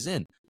since he's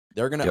in.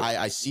 They're going to,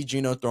 I see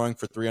Geno throwing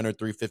for 300,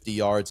 350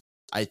 yards.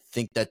 I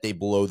think that they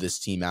blow this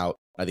team out.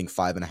 I think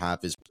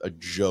 5.5 is a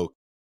joke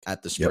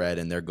at the spread,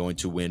 and they're going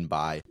to win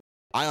by,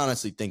 I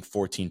honestly think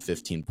 14,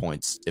 15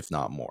 points, if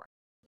not more,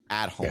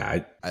 at home.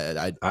 Yeah,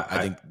 I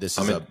think this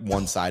is a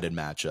one-sided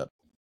matchup.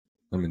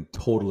 I'm in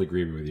total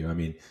agreement with you. I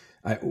mean,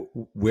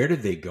 where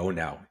did they go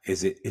now?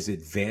 Is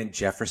it Van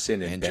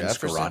Jefferson and Ben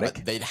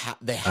Skowronek?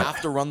 They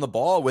have to run the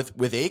ball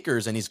with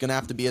Akers, and he's going to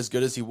have to be as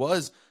good as he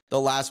was the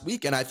last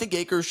week. And I think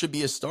Akers should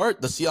be a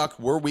start. The Seahawks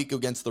were weak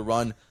against the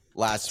run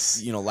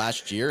last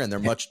year, and they're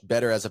much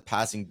better as a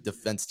passing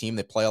defense team.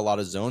 They play a lot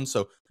of zones,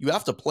 so you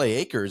have to play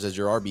Akers as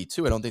your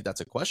RB2. I don't think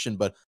that's a question,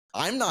 but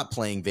I'm not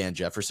playing Van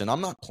Jefferson.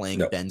 I'm not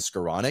playing Ben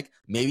Skowronek.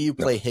 Maybe you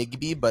play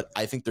Higbee, but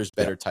I think there's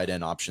better tight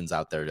end options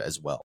out there as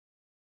well.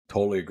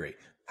 Totally agree.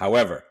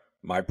 However,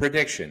 my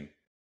prediction,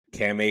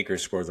 Cam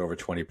Akers scores over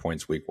 20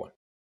 points week one.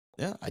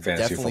 Yeah, I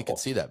definitely could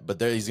see that. But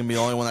he's going to be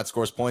the only one that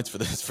scores points for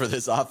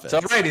this offense. It's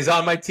all right. He's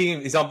on my team.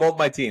 He's on both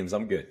my teams.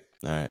 I'm good.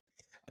 All right.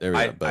 There we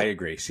go. I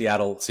agree.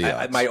 Seattle.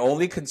 My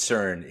only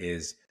concern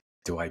is,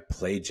 do I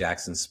play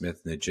Jackson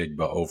Smith-Njigba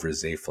over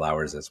Zay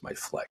Flowers as my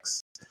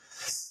flex?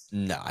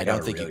 No, I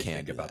don't think you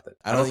can do that.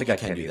 I don't think you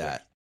can do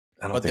that.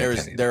 But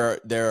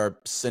there are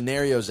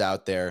scenarios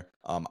out there.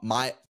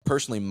 Mine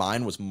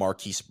was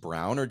Marquise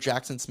Brown or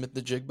Jackson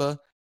Smith-Njigba.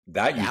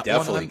 That you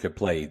definitely could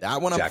play.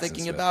 That one I'm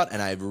thinking about,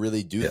 and I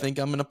really do think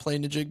I'm going to play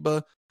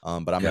Njigba.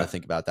 But I'm going to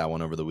think about that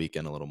one over the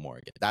weekend a little more.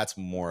 Again, that's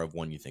more of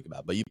one you think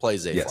about. But you play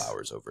Zay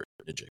Flowers over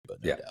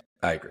Njigba, no doubt.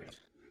 I agree.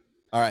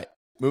 All right,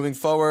 moving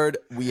forward,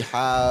 we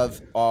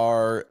have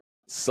our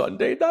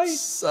Sunday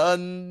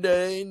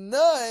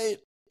night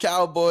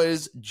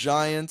Cowboys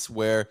Giants,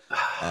 where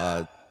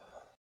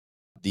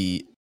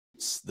the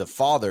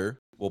father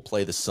will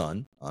play the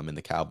son. And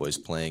the Cowboys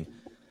playing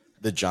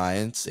the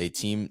Giants, a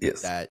team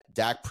that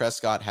Dak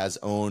Prescott has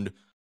owned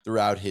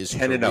throughout his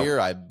career.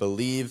 I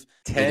believe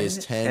it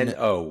is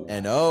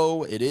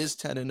 10-0. It is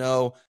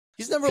 10-0.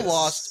 He's never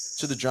lost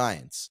to the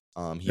Giants.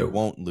 He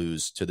won't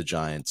lose to the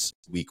Giants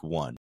week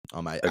one.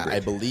 I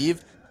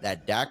believe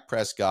that Dak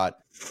Prescott,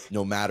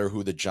 no matter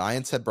who the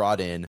Giants had brought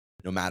in,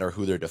 no matter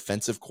who their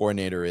defensive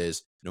coordinator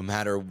is, no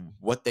matter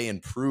what they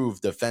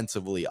improve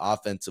defensively,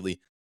 offensively,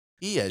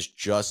 he has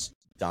just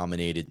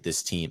dominated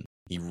this team.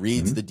 He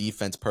reads the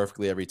defense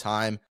perfectly every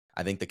time.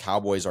 I think the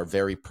Cowboys are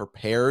very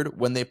prepared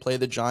when they play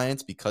the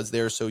Giants because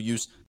they're so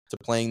used to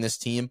playing this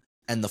team.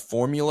 And the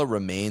formula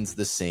remains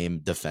the same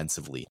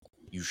defensively.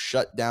 You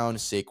shut down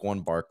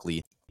Saquon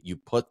Barkley. You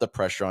put the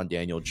pressure on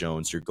Daniel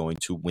Jones. You're going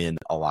to win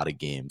a lot of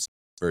games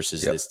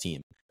versus this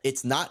team.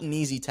 It's not an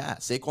easy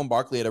task. Saquon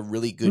Barkley had a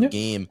really good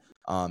game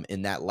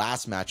in that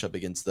last matchup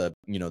against the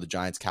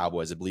Giants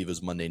Cowboys. I believe it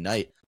was Monday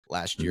night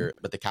last year,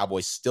 but the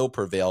Cowboys still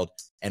prevailed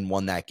and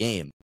won that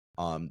game.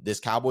 This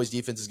Cowboys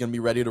defense is going to be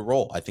ready to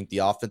roll. I think the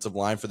offensive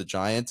line for the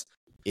Giants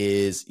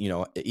is,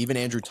 even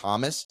Andrew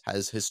Thomas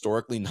has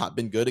historically not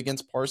been good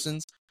against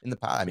Parsons in the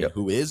past. I mean,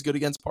 who is good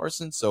against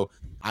Parsons? So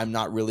I'm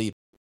not really,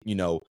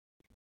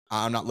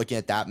 I'm not looking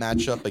at that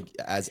matchup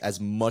as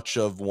much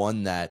of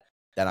one that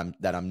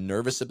I'm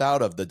nervous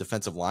about, of the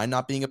defensive line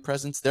not being a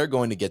presence. They're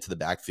going to get to the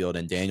backfield,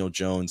 and Daniel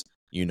Jones,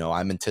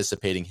 I'm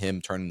anticipating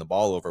him turning the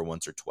ball over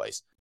once or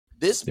twice.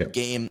 This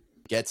game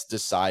gets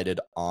decided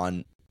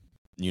on,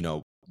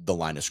 the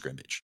line of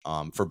scrimmage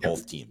for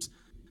both teams.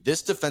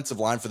 This defensive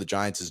line for the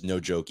Giants is no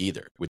joke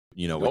either, with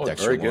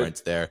Dexter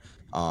Lawrence there,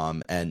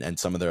 and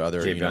some of their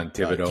other Kayvon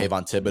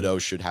Thibodeau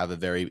should have a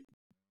very,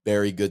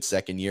 very good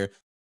second year.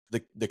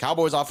 The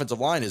Cowboys offensive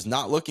line is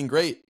not looking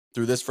great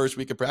through this first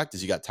week of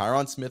practice. You got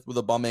Tyron Smith with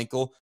a bum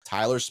ankle,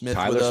 Tyler Smith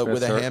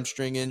with a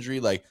hamstring injury.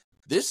 Like,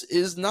 this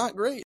is not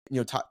great.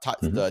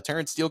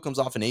 Terrence Steele comes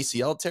off an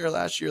ACL tear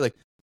last year. Like,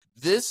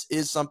 this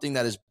is something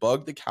that has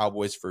bugged the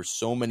Cowboys for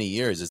so many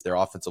years, is their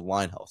offensive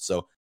line health.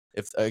 So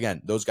if,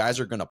 again, those guys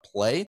are going to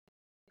play,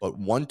 but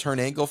one turn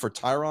ankle for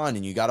Tyron,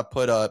 and you got to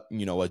put a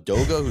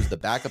Doga, who's the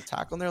backup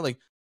tackle in there, like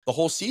the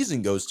whole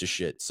season goes to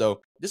shit.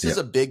 So this is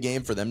a big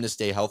game for them to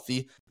stay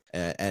healthy.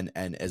 And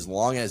as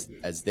long as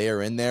they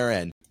are in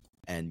there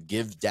and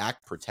give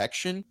Dak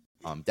protection,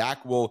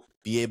 Dak will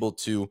be able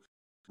to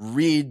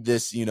read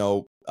this,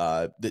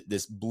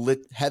 this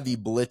heavy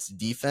blitz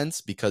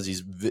defense, because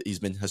he's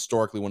been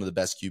historically one of the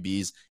best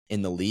QBs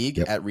in the league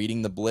at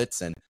reading the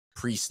blitz and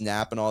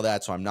pre-snap and all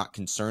that. So I'm not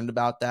concerned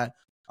about that.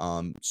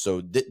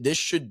 So this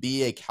should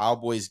be a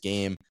Cowboys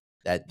game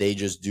that they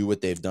just do what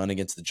they've done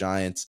against the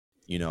Giants.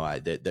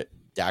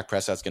 Dak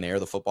Prescott's going to air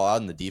the football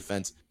out, and the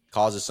defense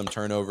causes some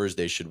turnovers.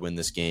 They should win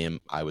this game.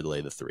 I would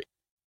lay the 3.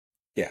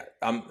 Yeah,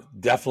 I'm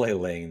definitely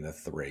laying the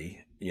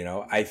 3.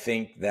 I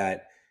think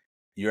that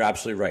you're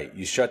absolutely right.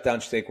 You shut down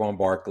Saquon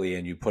Barkley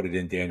and you put it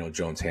in Daniel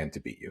Jones' hand to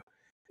beat you.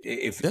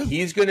 If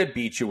he's going to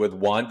beat you with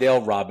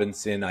Wan'Dale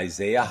Robinson,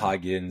 Isaiah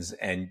Hodgins,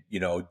 and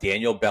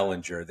Daniel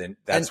Bellinger, then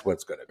that's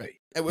what's going to be.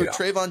 And with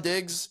Trayvon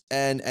Diggs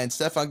and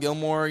Stephon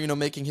Gilmore,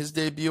 making his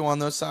debut on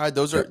those side,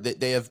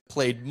 they have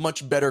played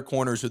much better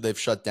corners who they've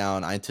shut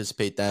down. I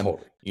anticipate them,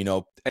 and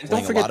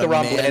don't forget the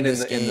Rob Bland in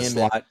the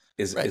slot.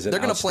 They're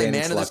going to play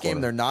man in this game.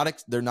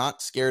 They're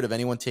not scared of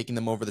anyone taking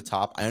them over the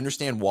top. I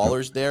understand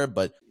Waller's there,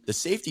 but the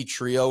safety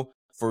trio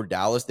for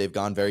Dallas, they've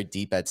gone very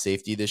deep at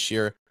safety this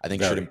year. I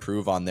think should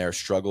improve on their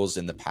struggles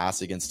in the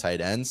pass against tight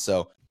ends.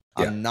 So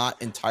I'm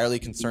not entirely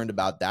concerned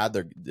about that.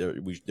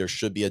 There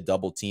should be a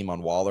double team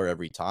on Waller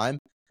every time.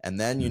 And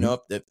then,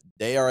 if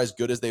they are as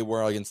good as they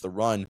were against the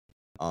run,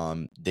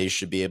 they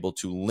should be able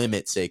to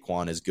limit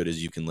Saquon as good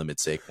as you can limit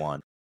Saquon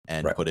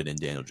and put it in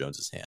Daniel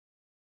Jones's hand.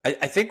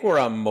 I think where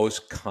I'm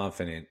most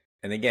confident,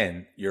 and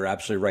again, you're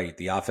absolutely right,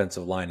 the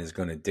offensive line is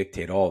going to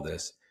dictate all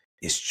this,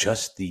 is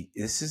just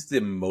this is the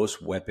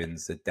most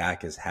weapons that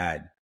Dak has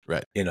had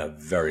in a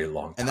very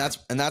long time.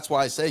 And that's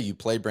why I say you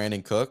play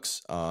Brandon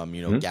Cooks.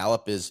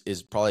 Gallup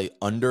is probably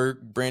under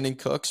Brandon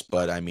Cooks,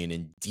 but I mean,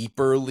 in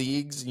deeper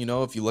leagues,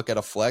 if you look at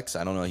a flex,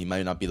 I don't know, he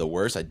might not be the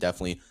worst. I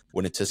definitely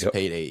would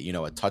anticipate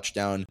a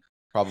touchdown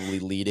probably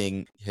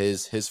leading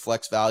his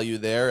flex value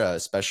there,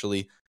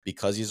 especially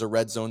because he's a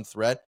red zone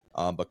threat.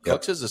 But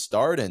Cooks is a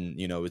start, and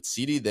with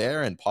CeeDee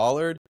there and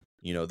Pollard,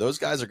 those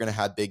guys are going to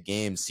have big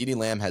games. CeeDee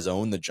Lamb has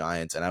owned the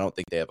Giants, and I don't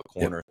think they have a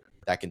corner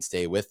that can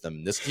stay with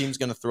them. This team's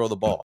going to throw the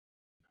ball.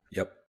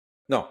 Yep.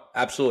 No,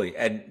 absolutely.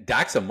 And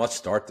Dak's a must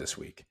start this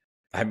week.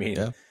 I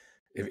mean,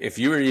 if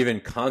you were even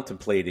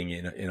contemplating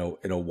in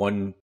a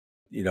one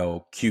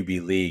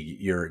QB league,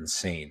 you're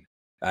insane.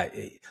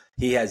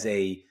 He has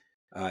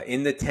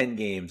in the 10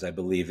 games, I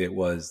believe it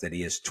was, that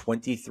he has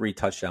 23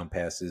 touchdown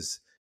passes,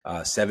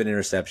 7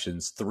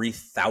 interceptions,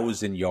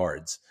 3,000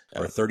 yards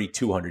or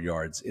 3,200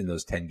 yards in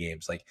those 10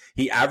 games. Like,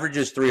 he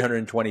averages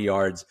 320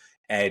 yards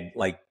and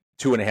like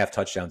 2.5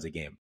 touchdowns a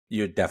game.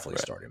 You'd definitely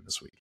start him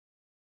this week.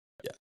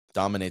 Yeah,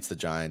 dominates the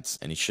Giants,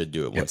 and he should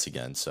do it once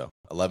again. So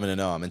 11-0.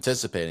 I'm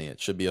anticipating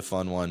it. Should be a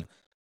fun one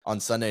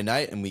on Sunday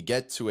night, and we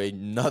get to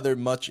another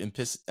much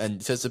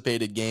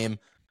anticipated game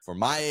for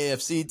my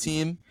AFC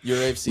team, your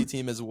AFC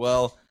team as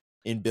well,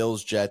 in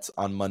Bills Jets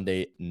on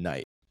Monday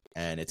night.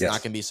 And it's not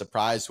going to be a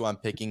surprise who I'm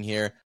picking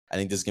here. I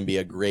think this is going to be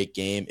a great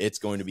game. It's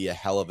going to be a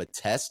hell of a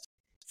test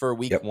for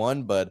week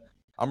 1, but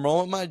I'm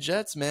rolling with my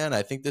Jets, man.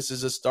 I think this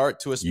is a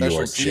start to a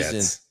special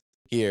season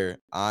here.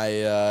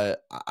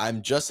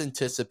 I'm just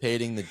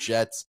anticipating the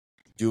Jets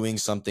doing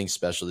something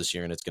special this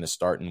year, and it's going to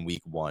start in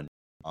week 1.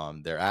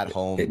 They're at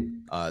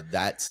home.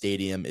 That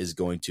stadium is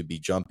going to be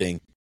jumping.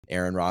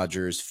 Aaron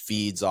Rodgers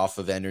feeds off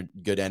of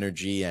good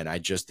energy, and I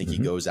just think he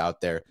goes out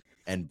there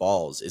and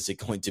balls. Is it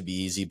going to be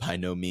easy? By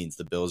no means.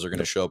 The Bills are going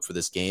to show up for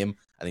this game.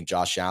 I think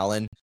Josh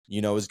Allen,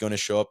 is going to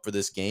show up for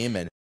this game,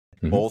 and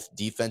both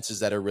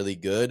defenses that are really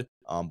good,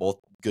 both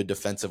good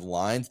defensive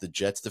lines. The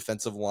Jets'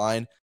 defensive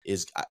line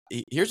is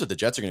here's what the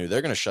Jets are going to do.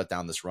 They're going to shut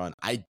down this run.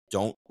 I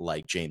don't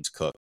like James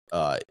Cook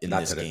in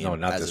this game. No,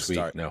 not this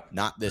week. No,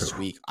 not this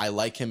week. I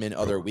like him in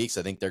other weeks.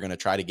 I think they're going to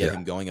try to get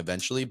him going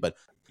eventually, but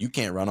you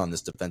can't run on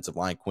this defensive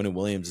line. Quinton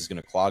Williams is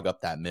going to clog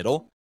up that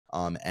middle,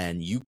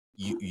 and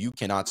you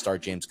cannot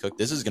start James Cook.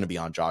 This is going to be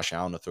on Josh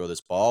Allen to throw this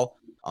ball.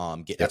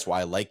 That's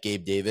why I like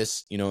Gabe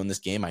Davis, in this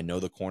game. I know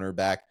the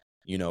cornerback,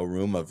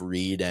 room of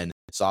Reed and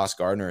Sauce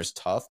Gardner is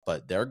tough,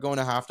 but they're going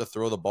to have to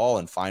throw the ball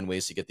and find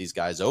ways to get these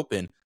guys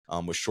open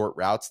with short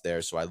routes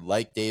there. So I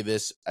like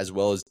Davis as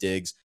well as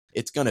Diggs.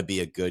 It's going to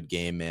be a good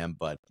game, man.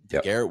 But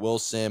Garrett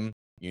Wilson,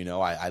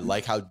 I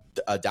like how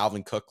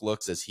Dalvin Cook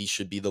looks, as he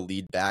should be the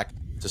lead back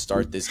to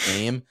start this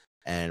game,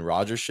 and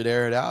Rodgers should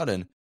air it out.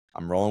 And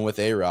I'm rolling with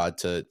A-Rod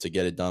to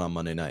get it done on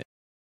Monday night.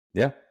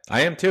 Yeah,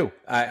 I am too.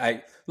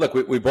 I look,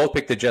 we both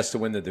picked the Jets to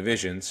win the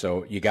division,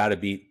 so you got to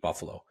beat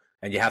Buffalo,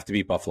 and you have to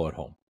beat Buffalo at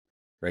home,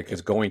 right?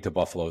 Because going to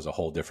Buffalo is a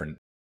whole different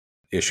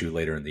issue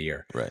later in the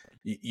year. Right.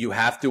 You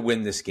have to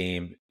win this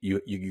game.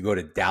 You go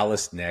to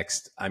Dallas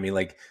next. I mean,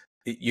 like,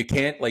 you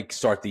can't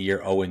start the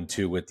year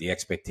 0-2 with the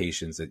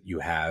expectations that you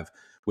have.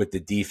 with the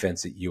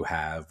defense that you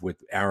have,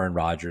 with Aaron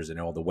Rodgers and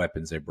all the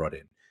weapons they brought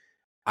in.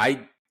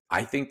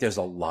 I think there's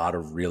a lot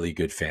of really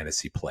good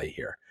fantasy play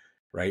here,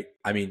 right?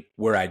 I mean,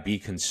 where I'd be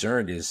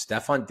concerned is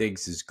Stephon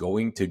Diggs is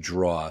going to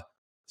draw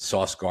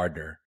Sauce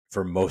Gardner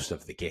for most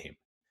of the game,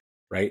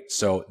 right?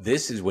 So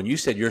this is when you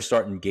said you're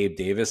starting Gabe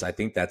Davis, I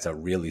think that's a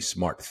really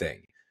smart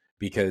thing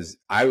because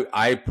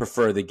I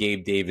prefer the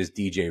Gabe Davis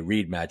DJ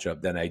Reed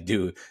matchup than I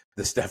do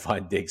the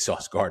Stephon Diggs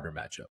Sauce Gardner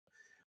matchup.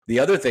 The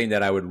other thing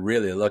that I would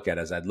really look at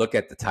is I'd look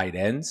at the tight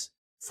ends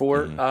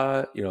for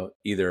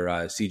either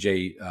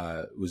CJ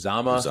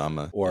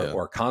Uzama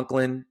or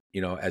Conklin,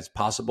 as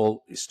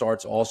possible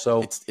starts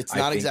also. It's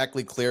not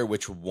exactly clear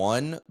which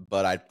one,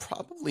 but I'd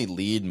probably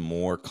lead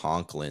more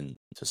Conklin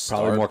to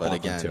start. Probably more but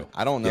Conklin again, too.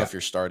 I don't know if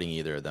you're starting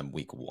either of them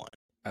week 1.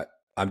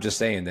 I'm just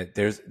saying that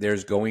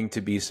there's going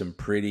to be some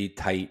pretty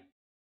tight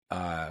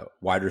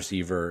wide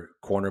receiver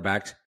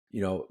cornerbacks,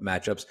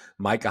 matchups.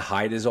 Micah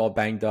Hyde is all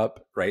banged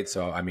up, right?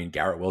 So, I mean,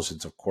 Garrett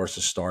Wilson's, of course,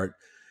 a start.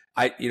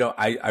 I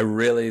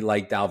really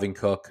like Dalvin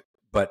Cook,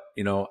 but,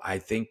 I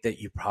think that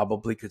you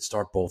probably could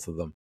start both of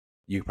them.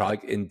 You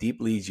probably, in deep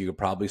leagues, you could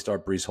probably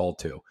start Breece Hall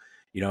too.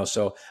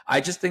 So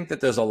I just think that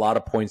there's a lot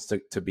of points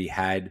to be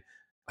had.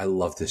 I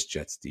love this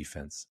Jets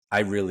defense. I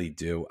really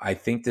do. I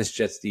think this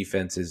Jets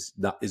defense is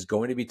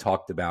going to be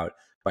talked about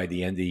by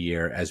the end of the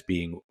year as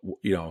being,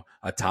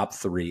 a top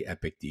 3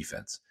 epic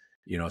defense.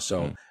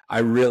 So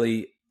I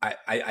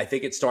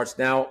think it starts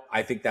now.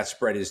 I think that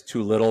spread is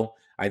too little.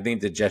 I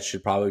think the Jets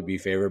should probably be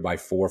favored by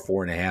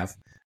 4.5.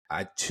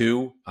 At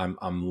 2,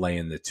 I'm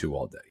laying the 2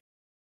 all day.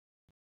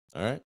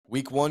 All right,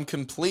 week 1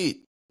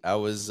 complete. That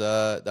was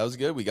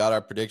good. We got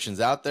our predictions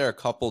out there. A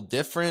couple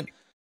different.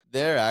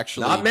 There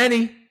actually not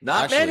many.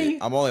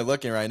 I'm only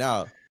looking right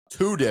now.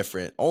 2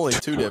 different. Only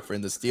 2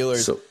 different. The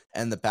Steelers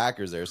and the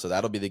Packers there. So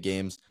that'll be the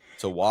games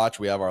to watch.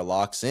 We have our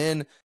locks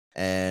in,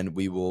 and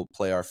we will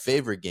play our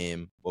favorite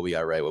game. What we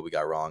got right, what we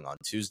got wrong on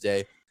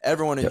Tuesday.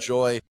 Everyone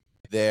enjoy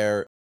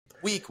their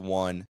week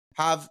 1.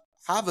 Have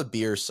a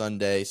beer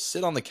Sunday.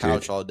 Sit on the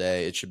couch all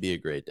day. It should be a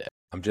great day.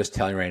 I'm just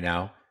telling you right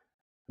now,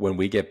 when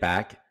we get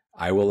back,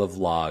 I will have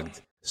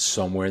logged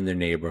somewhere in the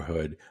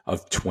neighborhood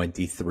of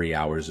 23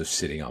 hours of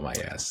sitting on my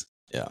ass.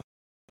 Yeah,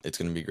 it's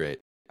going to be great.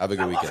 Have a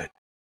good weekend.